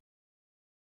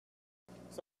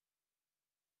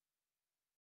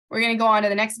 We're going to go on to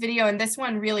the next video, and this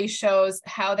one really shows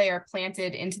how they are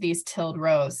planted into these tilled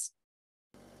rows.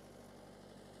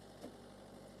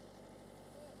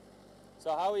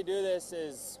 So how we do this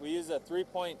is we use a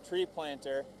 3-point tree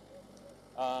planter.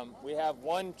 We have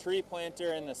one tree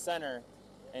planter in the center,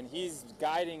 and he's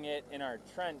guiding it in our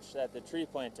trench that the tree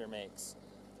planter makes.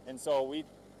 And so we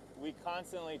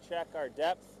constantly check our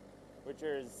depth, which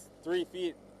is 3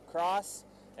 feet across,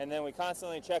 and then we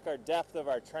constantly check our depth of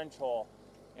our trench hole.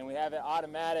 And we have it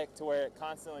automatic to where it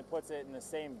constantly puts it in the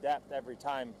same depth every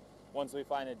time once we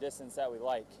find a distance that we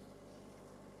like.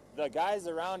 The guys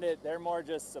around it, they're more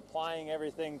just supplying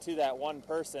everything to that one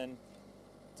person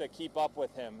to keep up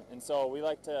with him. And so we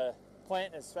like to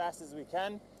plant as fast as we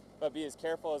can, but be as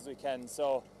careful as we can.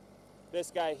 So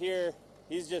this guy here,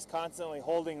 he's just constantly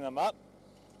holding them up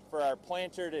for our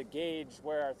planter to gauge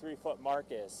where our 3-foot mark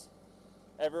is.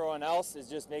 Everyone else is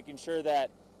just making sure that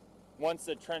once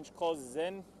the trench closes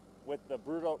in with the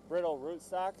brittle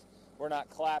rootstock, we're not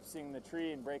collapsing the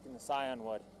tree and breaking the scion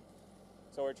wood.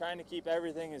 So we're trying to keep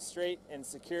everything as straight and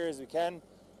secure as we can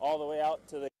all the way out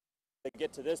to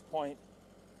get to this point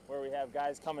where we have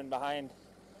guys coming behind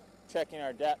checking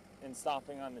our depth and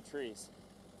stomping on the trees.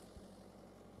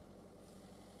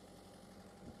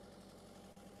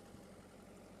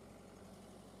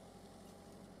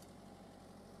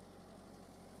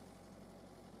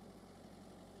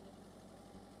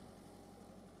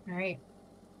 All right.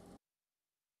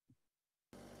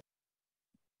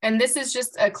 And this is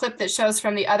just a clip that shows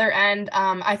from the other end.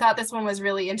 I thought this one was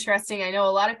really interesting. I know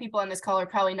a lot of people on this call are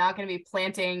probably not going to be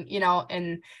planting, you know,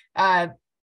 and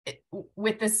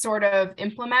with this sort of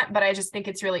implement, but I just think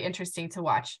it's really interesting to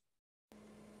watch.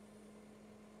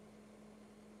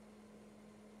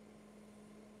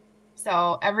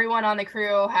 So everyone on the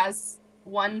crew has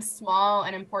one small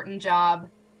and important job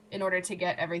in order to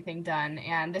get everything done.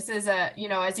 And this is a,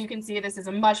 as you can see, this is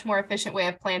a much more efficient way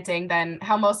of planting than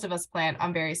how most of us plant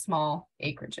on very small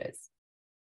acreages.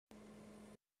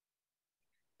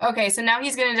 Okay, so now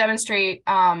he's going to demonstrate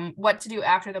what to do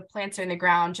after the plants are in the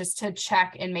ground, just to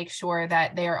check and make sure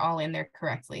that they are all in there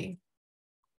correctly.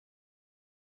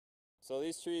 So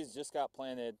these trees just got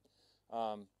planted,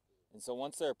 and so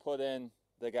once they're put in,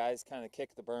 the guys kind of kick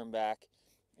the berm back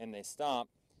and they stomp.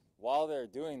 While they're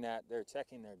doing that, they're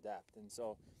checking their depth. And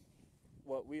so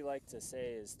what we like to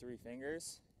say is 3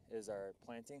 fingers is our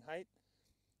planting height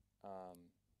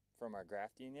from our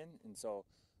graft union. And so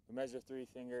we measure 3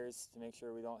 fingers to make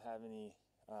sure we don't have any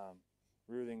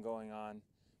rooting going on,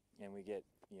 and we get,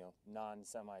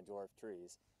 non-semi-dwarf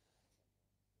trees.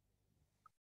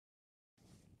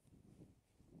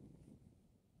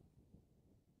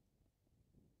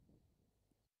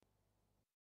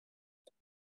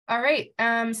 All right,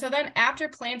 so then after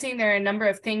planting, there are a number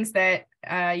of things that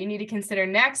you need to consider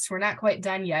next. We're not quite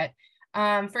done yet.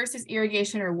 First is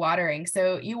irrigation or watering.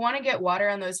 So you want to get water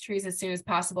on those trees as soon as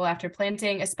possible after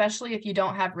planting, especially if you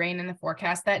don't have rain in the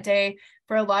forecast that day.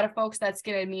 For a lot of folks, that's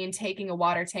going to mean taking a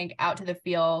water tank out to the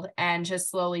field and just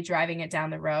slowly driving it down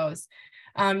the rows.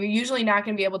 You're usually not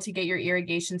going to be able to get your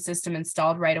irrigation system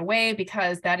installed right away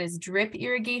because that is drip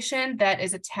irrigation that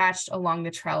is attached along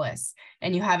the trellis,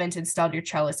 and you haven't installed your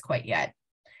trellis quite yet.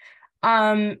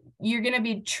 You're going to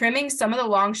be trimming some of the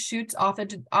long shoots off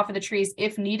of the trees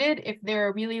if needed. If there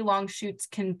are really long shoots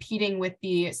competing with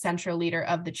the central leader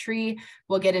of the tree,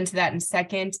 we'll get into that in a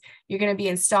second. You're going to be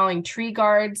installing tree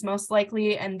guards most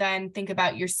likely, and then think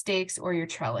about your stakes or your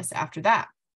trellis after that.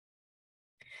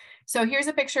 So here's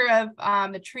a picture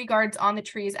of the tree guards on the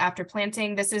trees after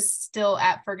planting. This is still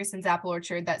at Ferguson's apple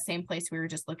orchard, that same place we were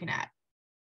just looking at.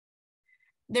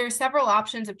 There are several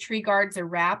options of tree guards or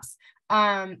wraps.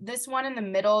 This one in the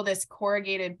middle, this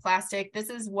corrugated plastic, this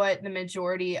is what the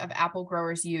majority of apple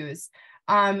growers use.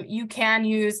 You can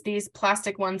use these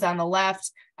plastic ones on the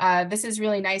left. This is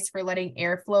really nice for letting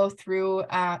airflow through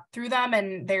them,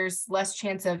 and there's less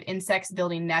chance of insects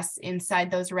building nests inside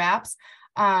those wraps.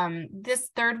 This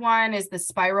third one is the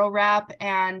spiral wrap,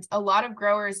 and a lot of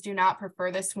growers do not prefer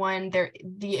this one.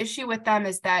 The issue with them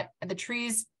is that the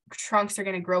trees trunks are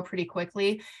going to grow pretty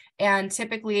quickly, and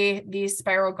typically these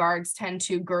spiral guards tend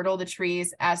to girdle the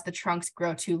trees as the trunks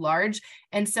grow too large.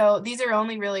 And so these are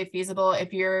only really feasible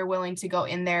if you're willing to go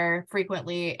in there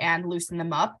frequently and loosen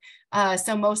them up.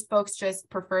 So most folks just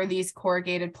prefer these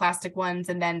corrugated plastic ones,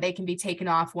 and then they can be taken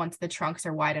off once the trunks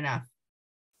are wide enough.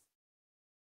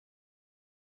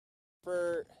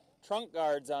 For trunk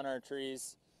guards on our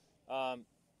trees,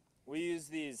 we use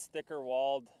these thicker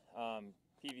walled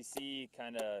PVC,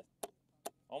 kind of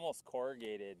almost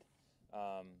corrugated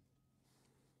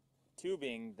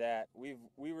tubing that we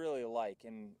really like,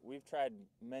 and we've tried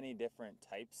many different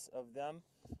types of them.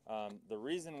 The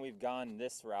reason we've gone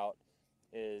this route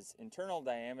is internal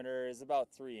diameter is about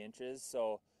 3 inches,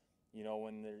 so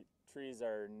when the trees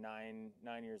are nine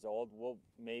years old, we'll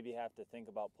maybe have to think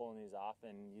about pulling these off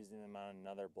and using them on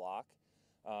another block.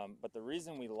 But the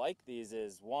reason we like these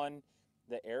is, one,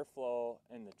 the airflow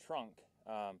in the trunk.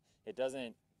 It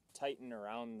doesn't tighten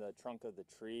around the trunk of the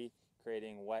tree,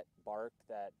 creating wet bark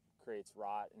that creates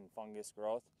rot and fungus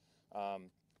growth.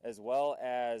 As well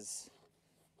as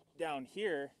down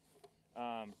here,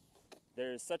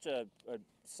 there's such a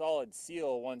solid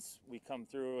seal once we come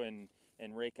through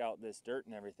and rake out this dirt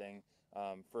and everything,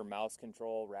 for mouse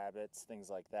control, rabbits, things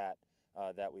like that,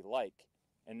 that we like.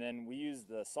 And then we use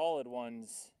the solid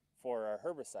ones for our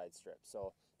herbicide strips.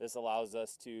 So this allows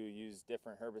us to use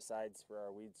different herbicides for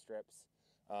our weed strips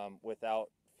without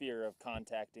fear of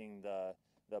contacting the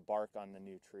bark on the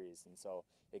new trees. And so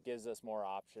it gives us more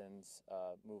options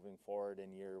moving forward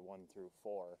in year 1 through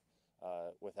 4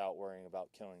 without worrying about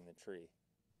killing the tree.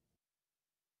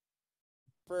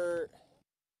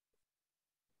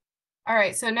 All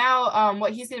right, so now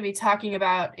what he's going to be talking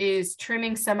about is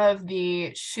trimming some of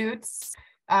the shoots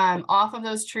off of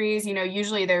those trees.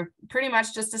 Usually they're pretty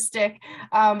much just a stick,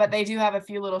 but they do have a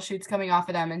few little shoots coming off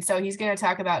of them. And so he's going to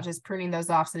talk about just pruning those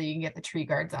off so that you can get the tree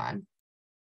guards on.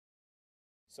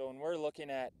 So when we're looking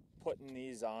at putting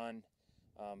these on,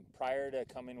 prior to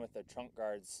coming with the trunk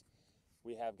guards,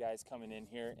 we have guys coming in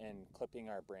here and clipping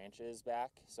our branches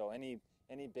back. So any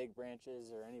big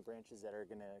branches or any branches that are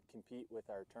going to compete with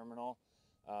our terminal,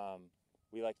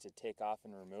 we like to take off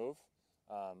and remove,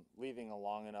 leaving a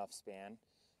long enough span.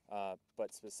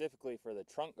 But specifically for the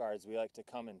trunk guards, we like to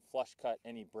come and flush cut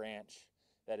any branch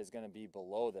that is going to be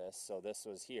below this. So this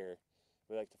was here.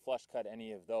 We like to flush cut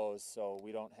any of those so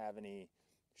we don't have any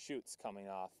shoots coming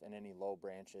off and any low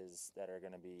branches that are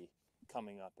going to be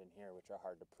coming up in here, which are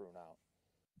hard to prune out.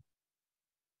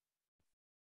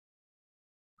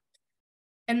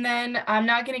 And then I'm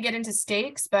not going to get into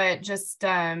stakes, but just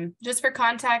for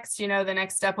context, the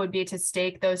next step would be to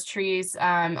stake those trees.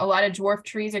 A lot of dwarf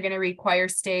trees are going to require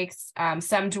stakes. Some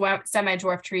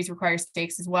semi-dwarf trees require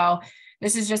stakes as well.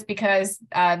 This is just because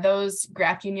those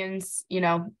graft unions,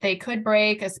 they could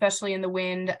break, especially in the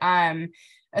wind,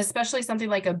 especially something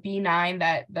like a B9,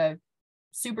 that the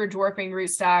super dwarfing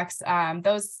rootstocks,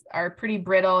 those are pretty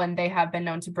brittle and they have been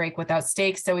known to break without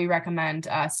stakes. So we recommend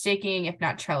staking, if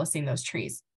not trellising those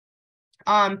trees.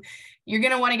 You're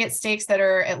going to want to get stakes that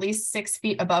are at least 6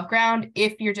 feet above ground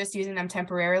if you're just using them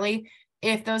temporarily.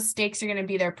 If those stakes are going to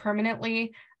be there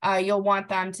permanently, you'll want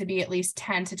them to be at least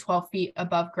 10 to 12 feet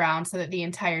above ground so that the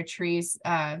entire tree's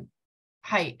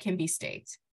height can be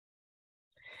staked.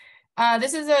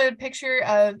 This is a picture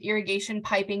of irrigation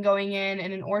piping going in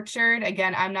an orchard.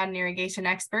 Again, I'm not an irrigation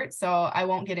expert, so I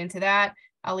won't get into that.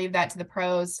 I'll leave that to the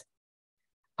pros.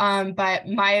 But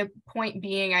my point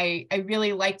being, I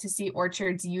really like to see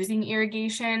orchards using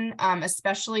irrigation,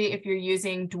 especially if you're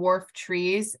using dwarf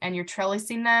trees and you're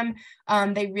trellising them.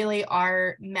 They really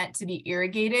are meant to be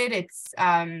irrigated. It's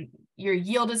your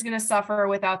yield is going to suffer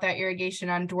without that irrigation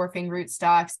on dwarfing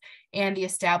rootstocks, and the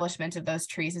establishment of those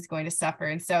trees is going to suffer.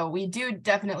 And so we do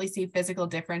definitely see physical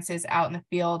differences out in the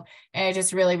field. And I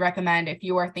just really recommend, if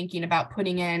you are thinking about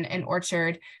putting in an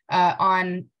orchard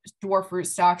on dwarf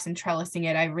rootstocks and trellising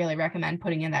it, I really recommend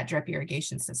putting in that drip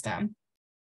irrigation system.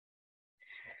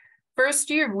 First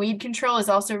year weed control is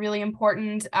also really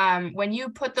important. When you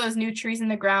put those new trees in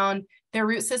the ground, their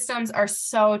root systems are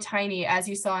so tiny, as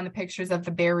you saw in the pictures of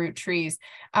the bare root trees.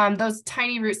 Those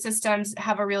tiny root systems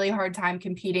have a really hard time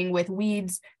competing with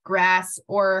weeds, grass,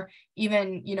 or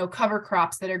even, cover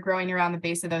crops that are growing around the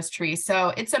base of those trees.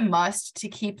 So it's a must to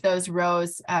keep those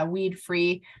rows weed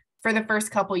free for the first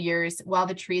couple years while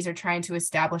the trees are trying to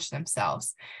establish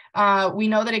themselves. We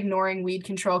know that ignoring weed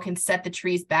control can set the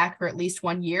trees back for at least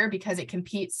 1 year because it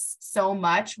competes so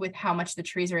much with how much the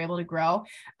trees are able to grow.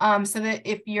 So that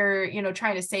if you're,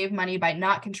 trying to save money by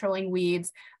not controlling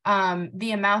weeds,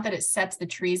 the amount that it sets the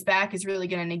trees back is really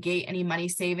going to negate any money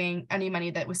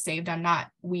that was saved on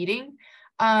not weeding.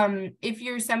 If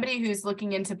you're somebody who's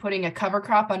looking into putting a cover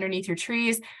crop underneath your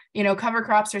trees, cover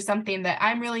crops are something that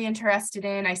I'm really interested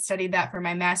in. I studied that for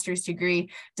my master's degree.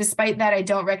 Despite that, I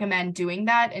don't recommend doing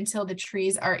that until the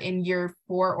trees are in year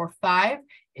 4 or 5.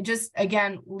 Just,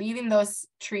 again, leaving those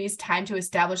trees time to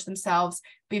establish themselves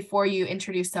before you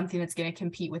introduce something that's going to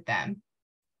compete with them.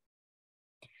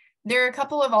 There are a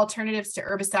couple of alternatives to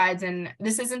herbicides, and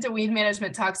this isn't a weed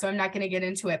management talk, so I'm not going to get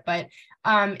into it. But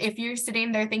if you're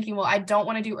sitting there thinking, well, I don't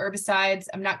want to do herbicides,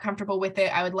 I'm not comfortable with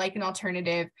it, I would like an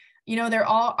alternative. There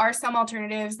are some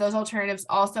alternatives. Those alternatives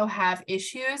also have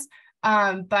issues,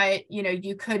 but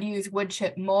you could use wood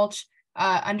chip mulch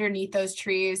underneath those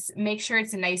trees. Make sure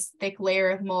it's a nice thick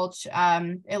layer of mulch,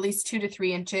 at least 2 to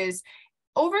 3 inches.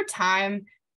 Over time,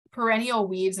 perennial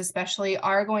weeds especially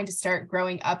are going to start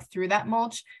growing up through that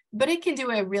mulch, but it can do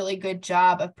a really good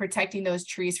job of protecting those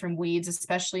trees from weeds,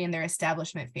 especially in their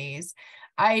establishment phase.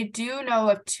 I do know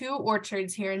of 2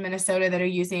 orchards here in Minnesota that are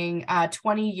using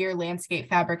 20-year landscape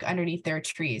fabric underneath their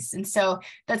trees. And so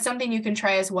that's something you can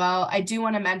try as well. I do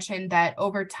want to mention that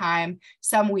over time,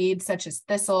 some weeds such as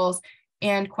thistles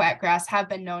and quackgrass have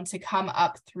been known to come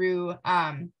up through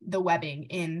the webbing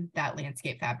in that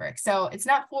landscape fabric. So it's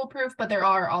not foolproof, but there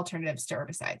are alternatives to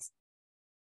herbicides.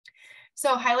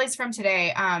 So highlights from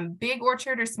today, big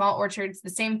orchard or small orchards,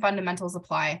 the same fundamentals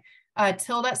apply.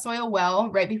 Till that soil well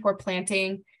right before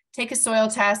planting. Take a soil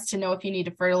test to know if you need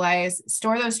to fertilize.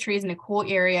 Store those trees in a cool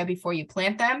area before you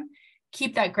plant them.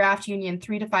 Keep that graft union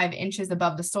 3 to 5 inches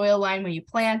above the soil line when you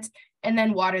plant, and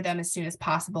then water them as soon as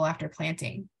possible after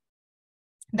planting.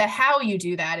 The how you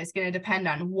do that is going to depend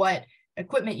on what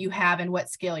equipment you have and what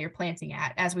scale you're planting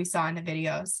at, as we saw in the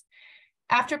videos.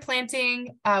 After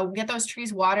planting, get those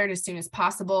trees watered as soon as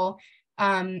possible.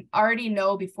 Already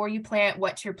know before you plant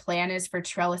what your plan is for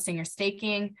trellising or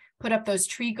staking. Put up those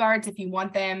tree guards if you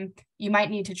want them. You might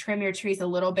need to trim your trees a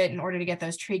little bit in order to get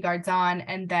those tree guards on,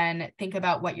 and then think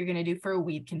about what you're going to do for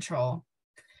weed control.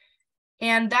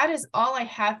 And that is all I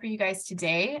have for you guys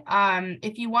today.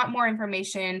 If you want more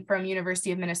information from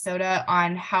University of Minnesota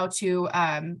on how to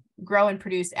grow and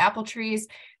produce apple trees,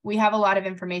 we have a lot of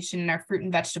information in our fruit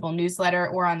and vegetable newsletter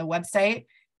or on the website.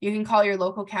 You can call your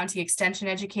local county extension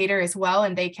educator as well,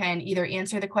 and they can either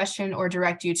answer the question or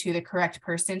direct you to the correct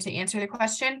person to answer the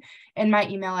question. And my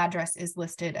email address is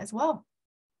listed as well.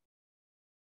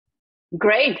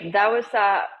 Great. That was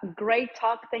a great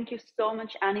talk. Thank you so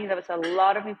much, Annie. That was a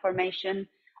lot of information.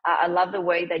 I love the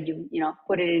way that you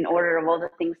put it in order of all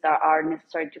the things that are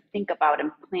necessary to think about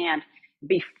and plan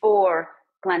before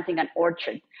planting an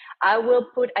orchard. I will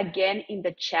put again in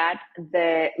the chat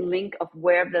the link of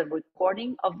where the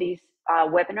recording of this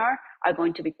webinar are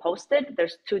going to be posted.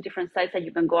 There's 2 different sites that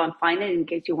you can go and find it in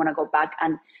case you want to go back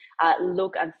and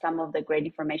look at some of the great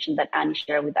information that Annie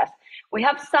shared with us. We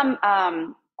have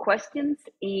some questions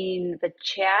in the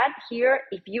chat here.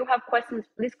 If you have questions,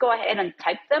 please go ahead and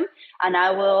type them, and I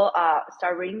will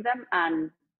start reading them, and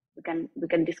we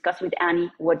can discuss with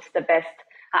Annie what's the best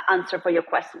answer for your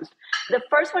questions. The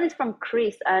first one is from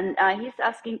Chris, and he's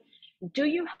asking, do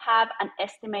you have an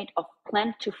estimate of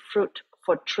plant to fruit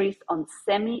for trees on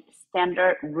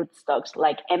semi-standard rootstocks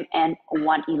like MN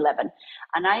 111?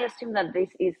 And I assume that this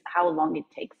is how long it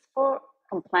takes from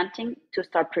planting to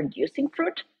start producing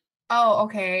fruit. Oh,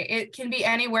 okay. It can be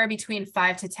anywhere between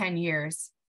 5 to 10 years.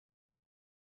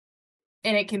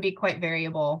 And it can be quite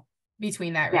variable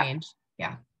between that range.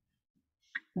 Yeah.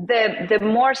 The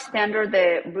more standard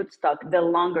the rootstock, the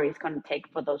longer it's going to take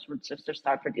for those rootstocks to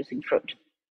start producing fruit.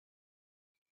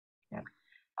 Yeah.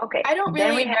 Okay. I don't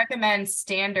really recommend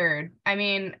standard. I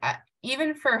mean,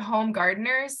 even for home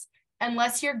gardeners,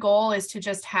 unless your goal is to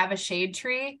just have a shade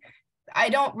tree, I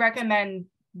don't recommend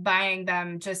buying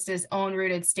them just as own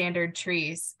rooted standard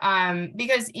trees.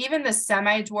 Because even the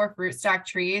semi-dwarf rootstock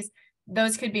trees,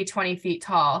 those could be 20 feet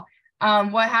tall.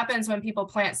 What happens when people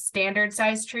plant standard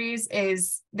size trees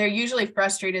is they're usually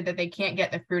frustrated that they can't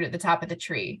get the fruit at the top of the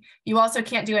tree. You also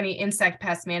can't do any insect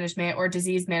pest management or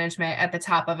disease management at the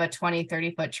top of a 20,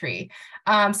 30-foot tree.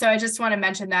 So I just want to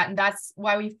mention that. And that's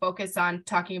why we focus on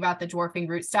talking about the dwarfing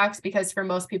rootstocks, because for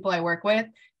most people I work with,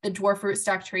 the dwarf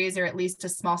rootstock trees, or at least a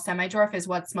small semi-dwarf, is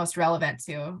what's most relevant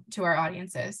to our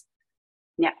audiences.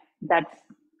 Yeah,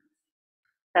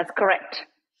 that's correct.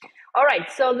 All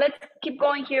right, so let's keep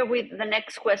going here with the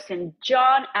next question.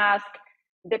 John asked,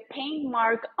 the paint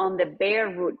mark on the bare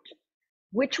root,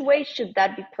 which way should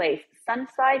that be placed, sun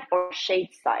side or shade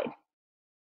side?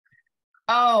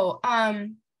 Oh,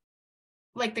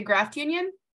 like the graft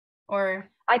union, or?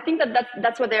 I think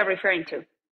that's what they're referring to.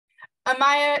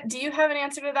 Amaya, do you have an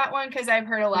answer to that one? Because I've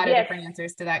heard a lot of different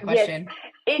answers to that question.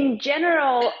 Yes. In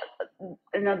general,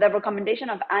 the recommendation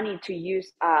of Annie to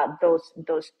use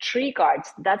those tree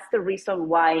guards, that's the reason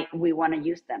why we want to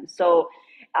use them. So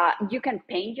you can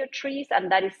paint your trees,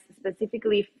 and that is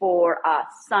specifically for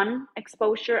sun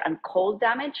exposure and cold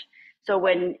damage. So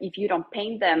if you don't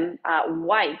paint them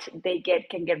white, they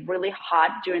can get really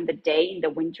hot during the day in the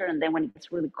winter, and then when it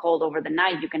gets really cold over the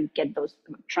night, you can get those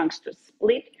trunks to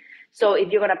split. So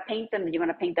if you're going to paint them, you're going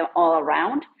to paint them all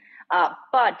around.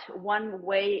 But one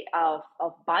way of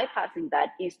bypassing that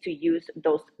is to use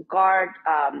those guard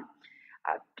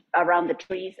around the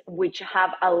trees, which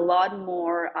have a lot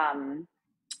more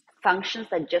functions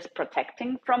than just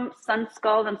protecting from sun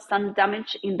scald and sun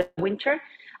damage in the winter.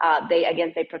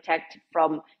 They protect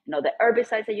from the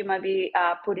herbicides that you might be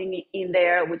putting in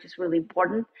there, which is really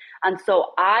important. And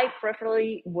so I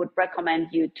preferably would recommend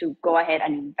you to go ahead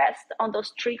and invest on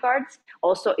those tree guards.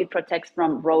 Also, it protects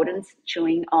from rodents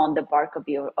chewing on the bark of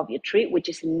your tree, which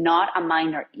is not a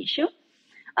minor issue.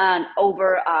 And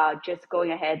over just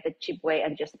going ahead the cheap way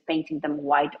and just painting them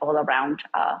white all around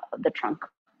the trunk.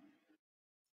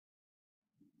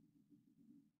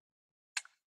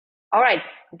 All right,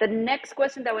 the next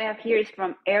question that we have here is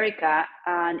from Erica,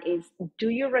 and is, do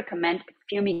you recommend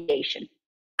fumigation?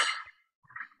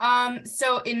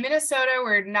 So in Minnesota,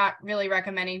 we're not really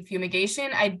recommending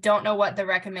fumigation. I don't know what the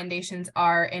recommendations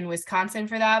are in Wisconsin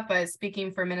for that, but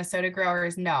speaking for Minnesota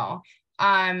growers, no.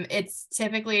 It's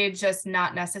typically just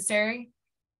not necessary.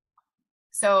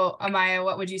 So Amaya,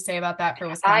 what would you say about that for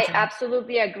Wisconsin? I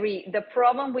absolutely agree. The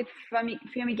problem with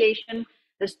fumigation,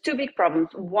 there's 2 big problems.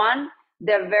 One,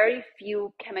 there are very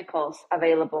few chemicals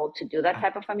available to do that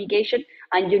type of fumigation,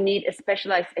 and you need a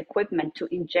specialized equipment to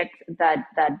inject that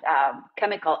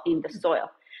chemical in the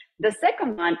soil. The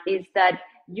second one is that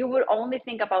you would only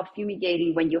think about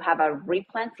fumigating when you have a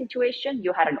replant situation.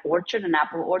 You had an orchard, an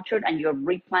apple orchard, and you're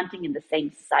replanting in the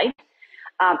same site.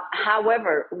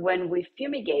 However, when we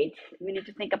fumigate, we need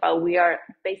to think about we are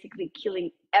basically killing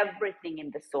everything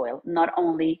in the soil, not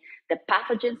only the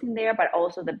pathogens in there, but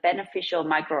also the beneficial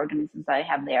microorganisms that I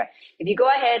have there. If you go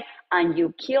ahead and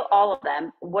you kill all of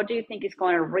them, what do you think is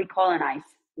going to recolonize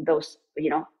those,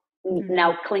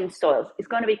 now clean soils? It's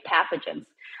going to be pathogens.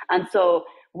 And so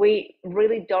we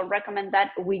really don't recommend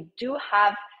that. We do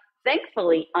have,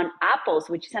 thankfully, on apples,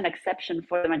 which is an exception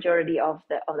for the majority of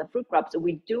the fruit crops,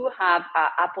 we do have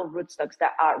apple rootstocks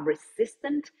that are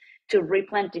resistant to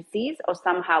replant disease or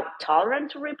somehow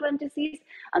tolerant to replant disease.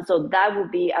 And so that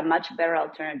would be a much better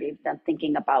alternative than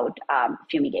thinking about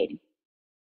fumigating.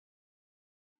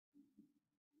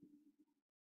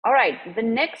 All right, the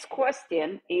next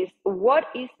question is, what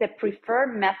is the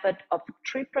preferred method of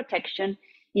tree protection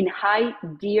in high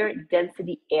deer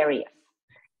density areas?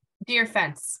 Deer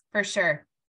fence, for sure.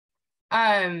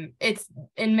 It's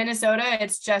in Minnesota,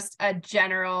 it's just a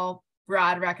general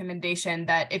broad recommendation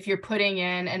that if you're putting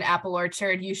in an apple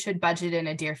orchard, you should budget in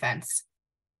a deer fence.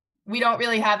 We don't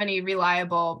really have any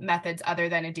reliable methods other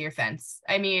than a deer fence.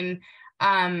 I mean,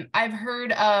 I've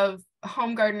heard of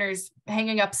home gardeners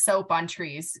hanging up soap on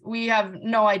trees. We have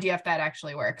no idea if that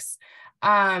actually works.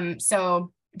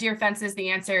 So deer fence is the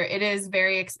answer. It is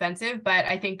very expensive, but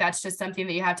I think that's just something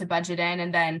that you have to budget in.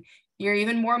 And then you're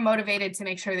even more motivated to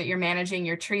make sure that you're managing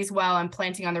your trees well and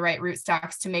planting on the right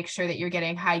rootstocks to make sure that you're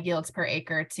getting high yields per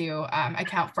acre to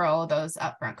account for all of those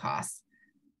upfront costs.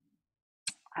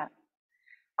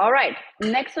 All right,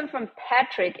 next one from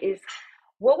Patrick is,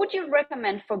 what would you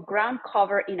recommend for ground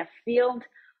cover in a field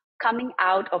coming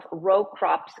out of row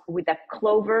crops with a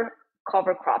clover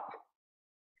cover crop?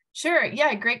 Sure.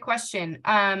 Yeah, great question.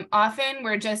 Often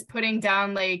we're just putting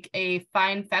down like a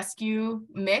fine fescue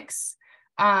mix,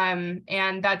 and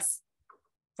that's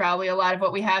probably a lot of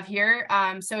what we have here.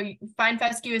 So fine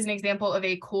fescue is an example of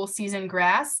a cool season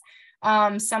grass,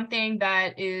 something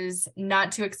that is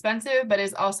not too expensive, but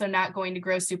is also not going to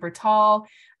grow super tall.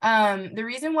 The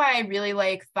reason why I really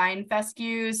like fine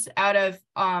fescues out of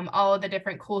all of the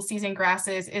different cool season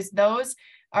grasses is those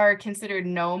are considered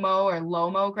no-mow or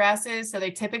low-mow grasses. So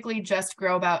they typically just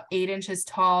grow about 8 inches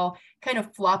tall, kind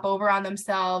of flop over on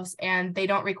themselves, and they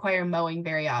don't require mowing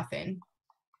very often.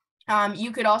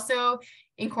 You could also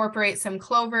incorporate some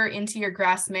clover into your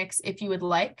grass mix if you would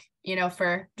like, you know,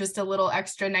 for just a little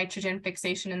extra nitrogen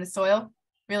fixation in the soil.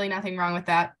 Really nothing wrong with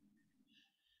that.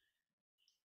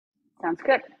 Sounds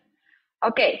good.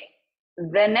 Okay,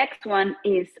 the next one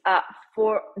is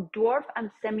for dwarf and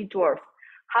semi-dwarf.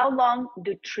 How long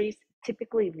do trees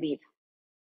typically live?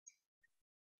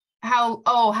 How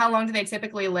long do they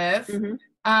typically live? Mm-hmm.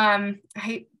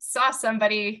 I saw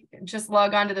somebody just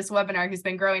log on to this webinar who's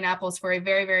been growing apples for a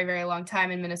very, very, very long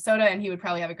time in Minnesota, and he would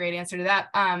probably have a great answer to that.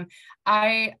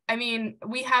 I mean,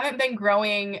 we haven't been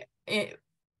growing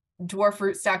dwarf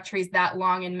rootstock trees that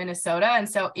long in Minnesota. And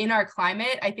so in our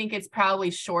climate, I think it's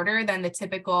probably shorter than the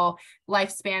typical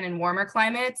lifespan in warmer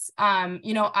climates.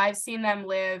 You know, I've seen them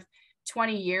live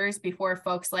 20 years before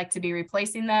folks like to be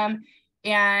replacing them.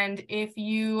 And if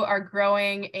you are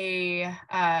growing a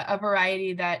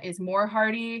variety that is more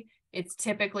hardy, it's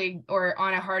typically, or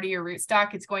on a hardier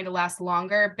rootstock, it's going to last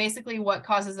longer. Basically, what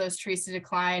causes those trees to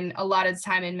decline a lot of the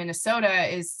time in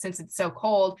Minnesota is, since it's so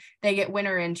cold, they get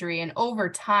winter injury. And over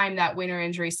time, that winter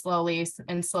injury slowly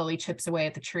chips away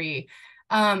at the tree.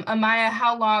 Amaya,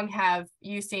 how long have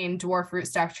you seen dwarf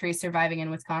rootstock trees surviving in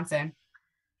Wisconsin?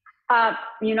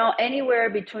 You know, anywhere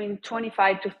between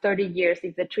 25 to 30 years,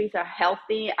 if the trees are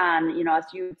healthy and, you know, as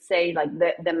you would say, like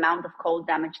the amount of cold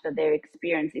damage that they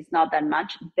experience is not that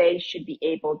much, they should be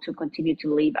able to continue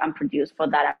to live and produce for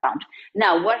that amount.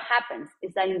 Now, what happens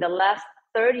is that in the last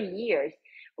 30 years,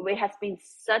 there has been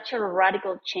such a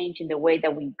radical change in the way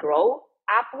that we grow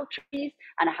apple trees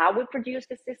and how we produce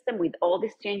the system with all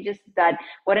these changes, that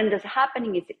what ends up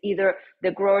happening is either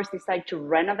the growers decide to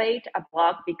renovate a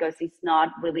block because it's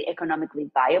not really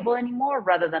economically viable anymore,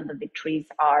 rather than that the trees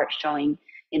are showing,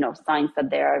 you know, signs that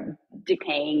they're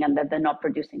decaying and that they're not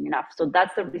producing enough. So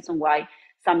that's the reason why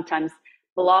sometimes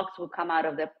blocks will come out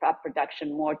of the crop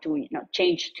production more to, you know,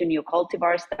 change to new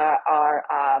cultivars that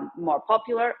are more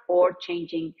popular, or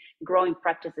changing growing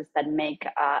practices that make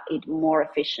it more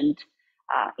efficient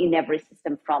in every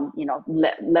system, from, you know,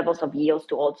 levels of yields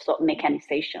to also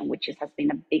mechanization, which has been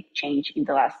a big change in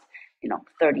the last, you know,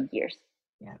 30 years.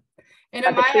 Yeah. And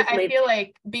Amaya, I feel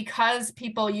like because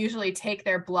people usually take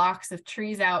their blocks of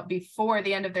trees out before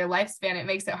the end of their lifespan, it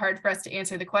makes it hard for us to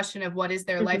answer the question of what is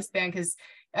their lifespan, because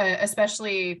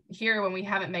especially here, when we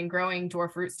haven't been growing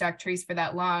dwarf rootstock trees for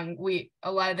that long,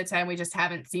 a lot of the time we just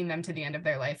haven't seen them to the end of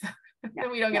their life.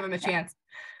 And we don't give them a chance.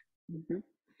 Mm-hmm.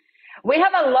 We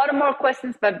have a lot of more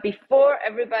questions, but before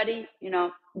everybody, you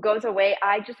know, goes away,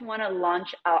 I just want to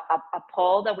launch a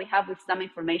poll that we have with some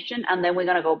information, and then we're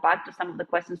going to go back to some of the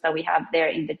questions that we have there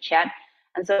in the chat.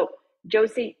 And so,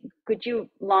 Josie, could you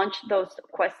launch those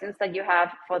questions that you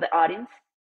have for the audience?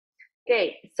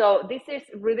 Okay, so this is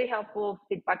really helpful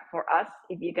feedback for us.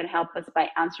 If you can help us by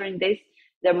answering this,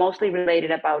 they're mostly related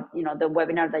about, you know, the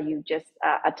webinar that you just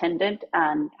attended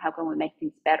and how can we make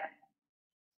things better.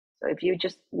 So if you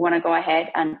just want to go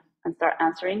ahead and start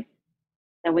answering.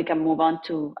 then we can move on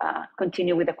to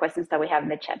continue with the questions that we have in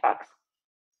the chat box.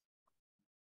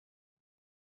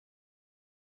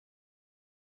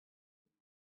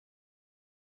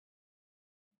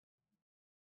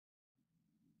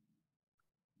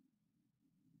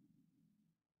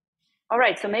 All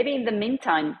right, so maybe in the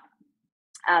meantime,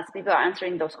 as people are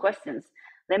answering those questions,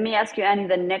 let me ask you, Annie,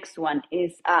 the next one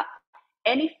is,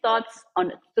 any thoughts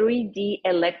on 3D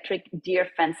electric deer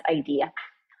fence idea?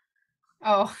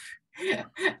 Oh,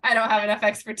 I don't have enough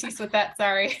expertise with that,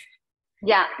 sorry.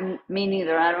 Yeah, me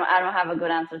neither. I don't have a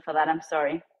good answer for that. I'm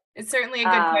sorry. It's certainly a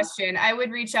good question. I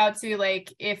would reach out to,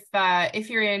 like, if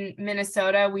you're in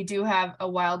Minnesota, we do have a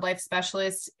wildlife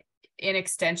specialist in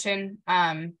extension.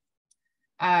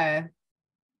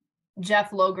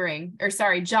 John Logering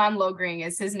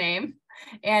is his name,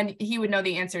 and he would know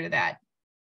the answer to that.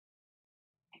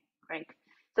 Great.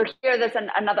 So here there's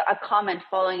a comment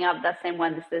following up that same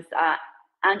one. This is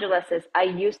Angela says, I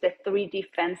used the 3D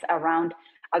fence around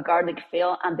a garlic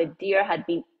field, and the deer had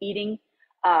been eating,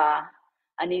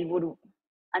 and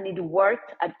it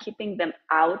worked at keeping them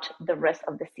out the rest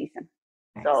of the season.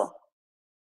 Nice. So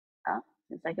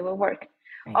seems like it will work.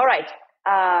 Nice. All right.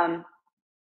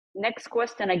 Next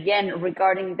question, again,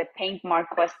 regarding the paint mark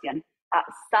question.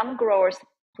 Some growers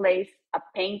place a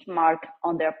paint mark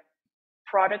on their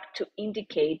product to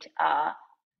indicate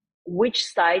which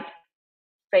side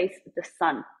faces the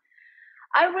sun.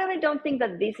 I really don't think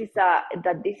that this is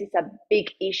a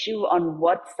big issue on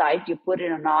what side you put it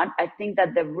or not. I think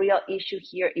that the real issue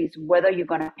here is whether you're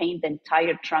going to paint the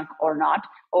entire trunk or not,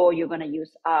 or you're going to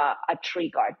use a tree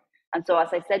guard. And so, as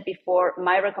I said before,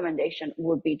 my recommendation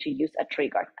would be to use a tree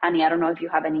guard. Annie, I don't know if you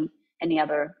have any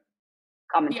other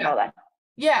comments about that.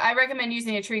 Yeah, I recommend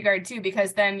using a tree guard too,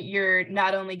 because then you're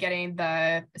not only getting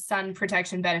the sun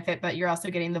protection benefit, but you're also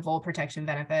getting the vole protection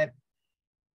benefit.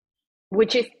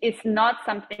 Which is, it's not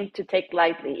something to take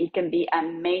lightly. It can be a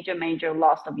major, major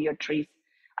loss of your trees,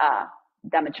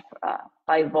 damaged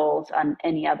by voles and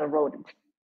any other rodent.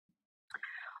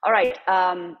 All right.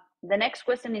 The next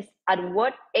question is, at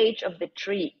what age of the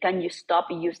tree can you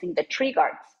stop using the tree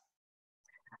guards?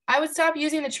 I would stop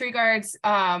using the tree guards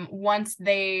once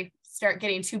they start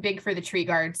getting too big for the tree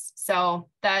guards. So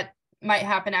that might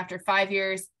happen after 5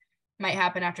 years, might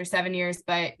happen after 7 years.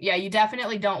 But yeah, you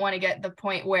definitely don't want to get the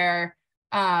point where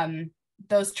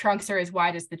those trunks are as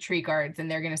wide as the tree guards and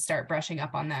they're going to start brushing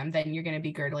up on them. Then you're going to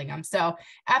be girdling them. So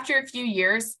after a few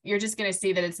years, you're just going to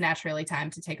see that it's naturally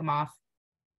time to take them off.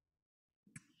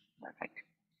 Perfect.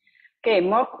 Okay,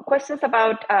 more questions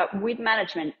about weed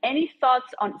management. Any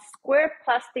thoughts on square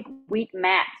plastic weed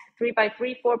mats,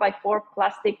 3x3, 4x4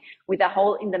 plastic with a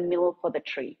hole in the middle for the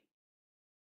tree?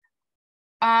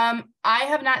 I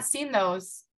have not seen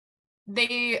those.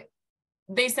 They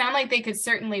sound like they could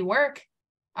certainly work,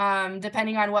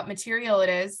 depending on what material it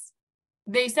is.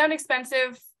 They sound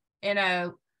expensive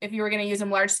if you were going to use them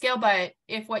large scale, but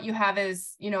if what you have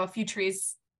is, a few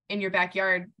trees in your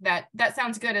backyard, that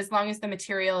sounds good as long as the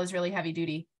material is really heavy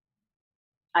duty.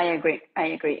 I agree.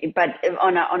 But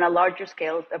on a larger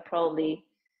scale, they're probably,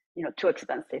 too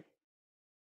expensive.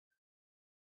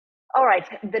 All right.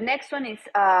 The next one is,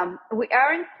 we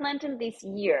aren't planting this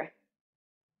year.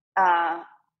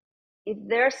 If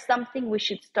there's something we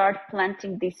should start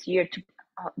planting this year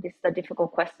this is a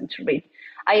difficult question to read.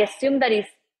 I assume that is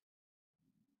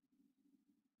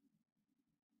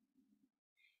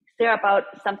there about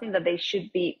something that they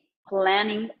should be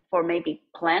planning for, maybe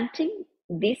planting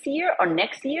this year or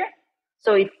next year?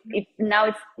 So if now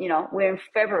it's, we're in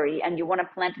February and you want to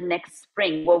plant next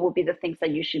spring, what would be the things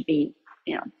that you should be,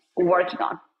 working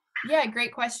on? Yeah,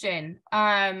 great question.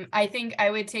 I think I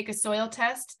would take a soil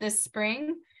test this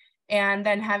spring and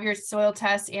then have your soil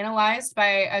test analyzed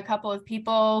by a couple of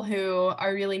people who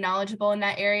are really knowledgeable in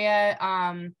that area,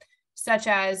 such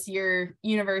as your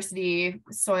university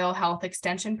soil health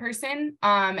extension person.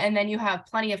 And then you have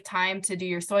plenty of time to do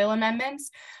your soil amendments.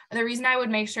 The reason I would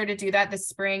make sure to do that this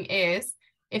spring is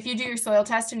if you do your soil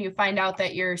test and you find out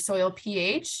that your soil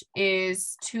pH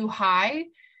is too high,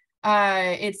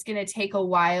 it's going to take a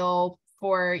while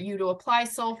for you to apply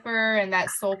sulfur and that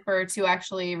sulfur to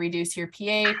actually reduce your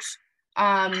pH.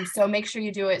 So make sure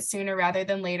you do it sooner rather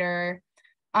than later.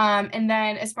 And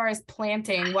then as far as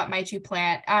planting, what might you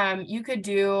plant? You could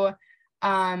do,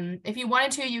 if you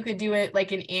wanted to, you could do it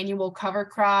like an annual cover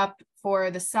crop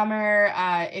for the summer.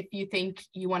 If you think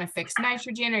you want to fix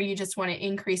nitrogen or you just want to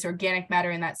increase organic matter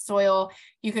in that soil,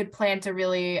 you could plant a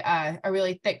really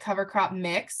thick cover crop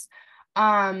mix.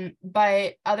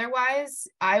 But otherwise,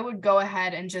 I would go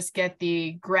ahead and just get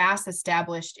the grass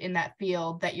established in that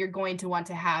field that you're going to want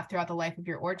to have throughout the life of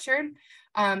your orchard.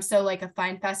 So like a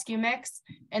fine fescue mix.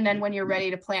 And then when you're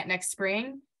ready to plant next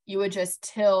spring, you would just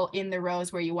till in the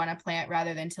rows where you want to plant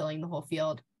rather than tilling the whole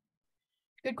field.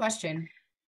 Good question.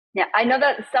 Yeah, I know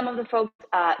that some of the folks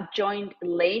joined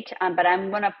late, but I'm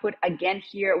going to put again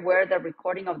here where the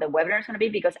recording of the webinar is going to be,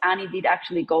 because Annie did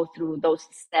actually go through those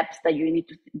steps that you need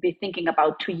to be thinking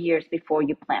about 2 years before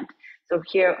you plant. So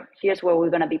here's where we're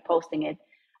going to be posting it,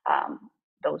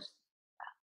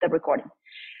 the recording.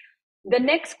 The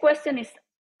next question is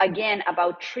again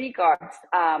about tree guards.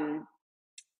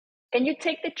 Can you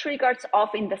take the tree guards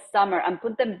off in the summer and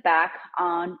put them back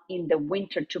on in the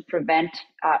winter to prevent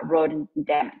rodent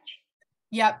damage?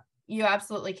 Yep, you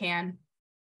absolutely can.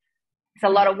 It's a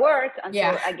lot of work. And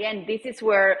yeah. So again, this is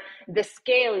where the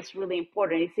scale is really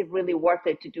important. Is it really worth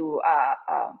it to do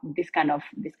this kind of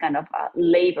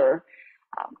labor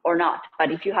or not?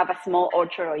 But if you have a small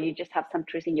orchard or you just have some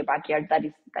trees in your backyard, that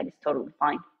is totally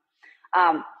fine.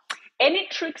 Any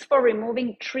tricks for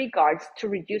removing tree guards to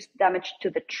reduce damage to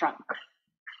the trunk?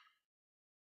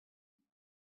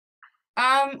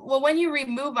 Well, when you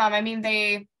remove them, I mean,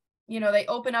 they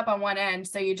open up on one end,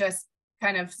 so you just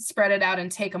kind of spread it out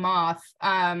and take them off.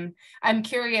 I'm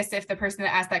curious if the person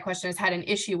that asked that question has had an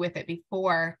issue with it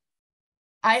before.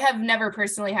 I have never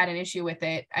personally had an issue with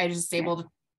it. I just able to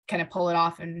kind of pull it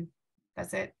off and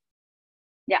that's it.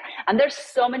 Yeah, and there's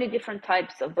so many different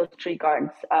types of those tree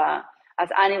guards. As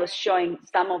Annie was showing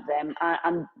some of them,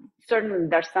 and certainly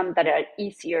there's some that are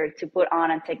easier to put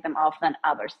on and take them off than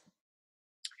others.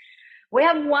 We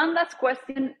have one last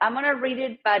question. I'm going to read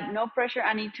it, but no pressure,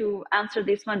 Annie, to answer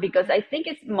this one, because I think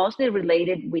it's mostly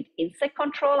related with insect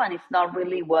control, and it's not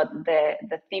really what the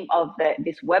theme of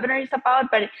this webinar is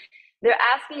about. But they're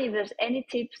asking if there's any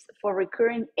tips for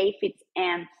recurring aphids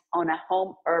ants on a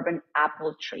home urban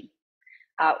apple tree.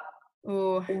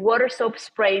 Water soap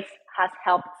sprays has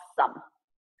helped some.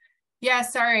 Yeah,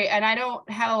 sorry. And I don't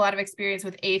have a lot of experience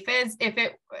with aphids. If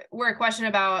it were a question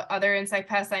about other insect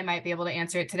pests, I might be able to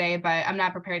answer it today, but I'm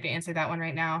not prepared to answer that one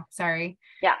right now. Sorry.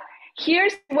 Yeah.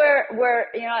 Here's where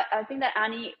I think that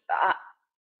Annie,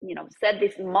 said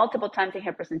this multiple times in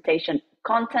her presentation.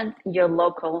 Contact your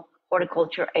local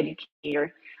horticulture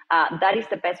educator. That is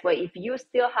the best way. If you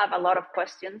still have a lot of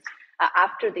questions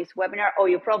after this webinar, or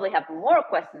you probably have more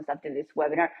questions after this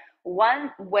webinar,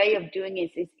 one way of doing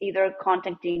it is either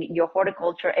contacting your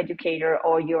horticulture educator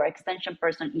or your extension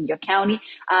person in your county,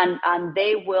 and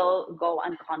they will go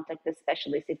and contact the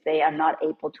specialists if they are not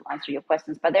able to answer your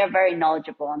questions. But they're very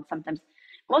knowledgeable, and sometimes,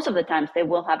 most of the times, they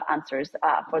will have answers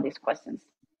for these questions.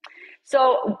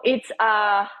 So it's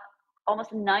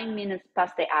almost 9 minutes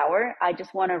past the hour. I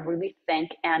just want to really thank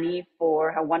Annie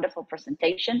for her wonderful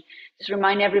presentation. Just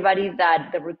remind everybody that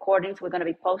the recordings, we're going to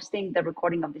be posting the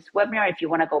recording of this webinar if you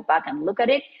want to go back and look at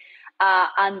it,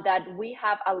 and that we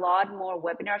have a lot more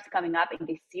webinars coming up in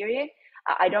this series.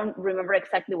 I don't remember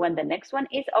exactly when the next one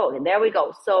is. Oh, there we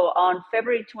go. So on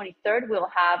February 23rd, we'll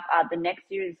have the next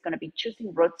series is going to be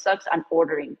choosing rootstocks and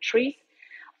ordering trees,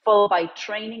 followed by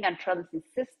training and trellising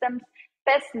systems,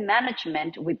 pest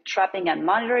management with trapping and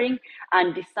monitoring,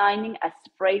 and designing a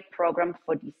spray program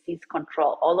for disease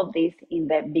control. All of this in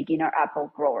the beginner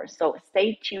apple growers. So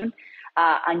stay tuned,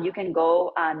 and you can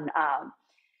go and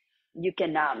you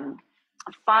can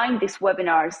find these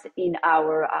webinars in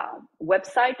our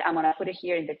website. I'm going to put it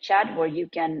here in the chat where you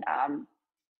can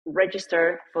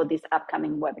register for these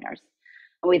upcoming webinars.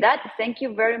 And with that, thank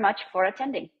you very much for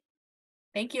attending.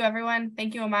 Thank you, everyone.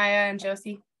 Thank you, Amaya and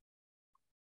Josie.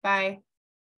 Bye.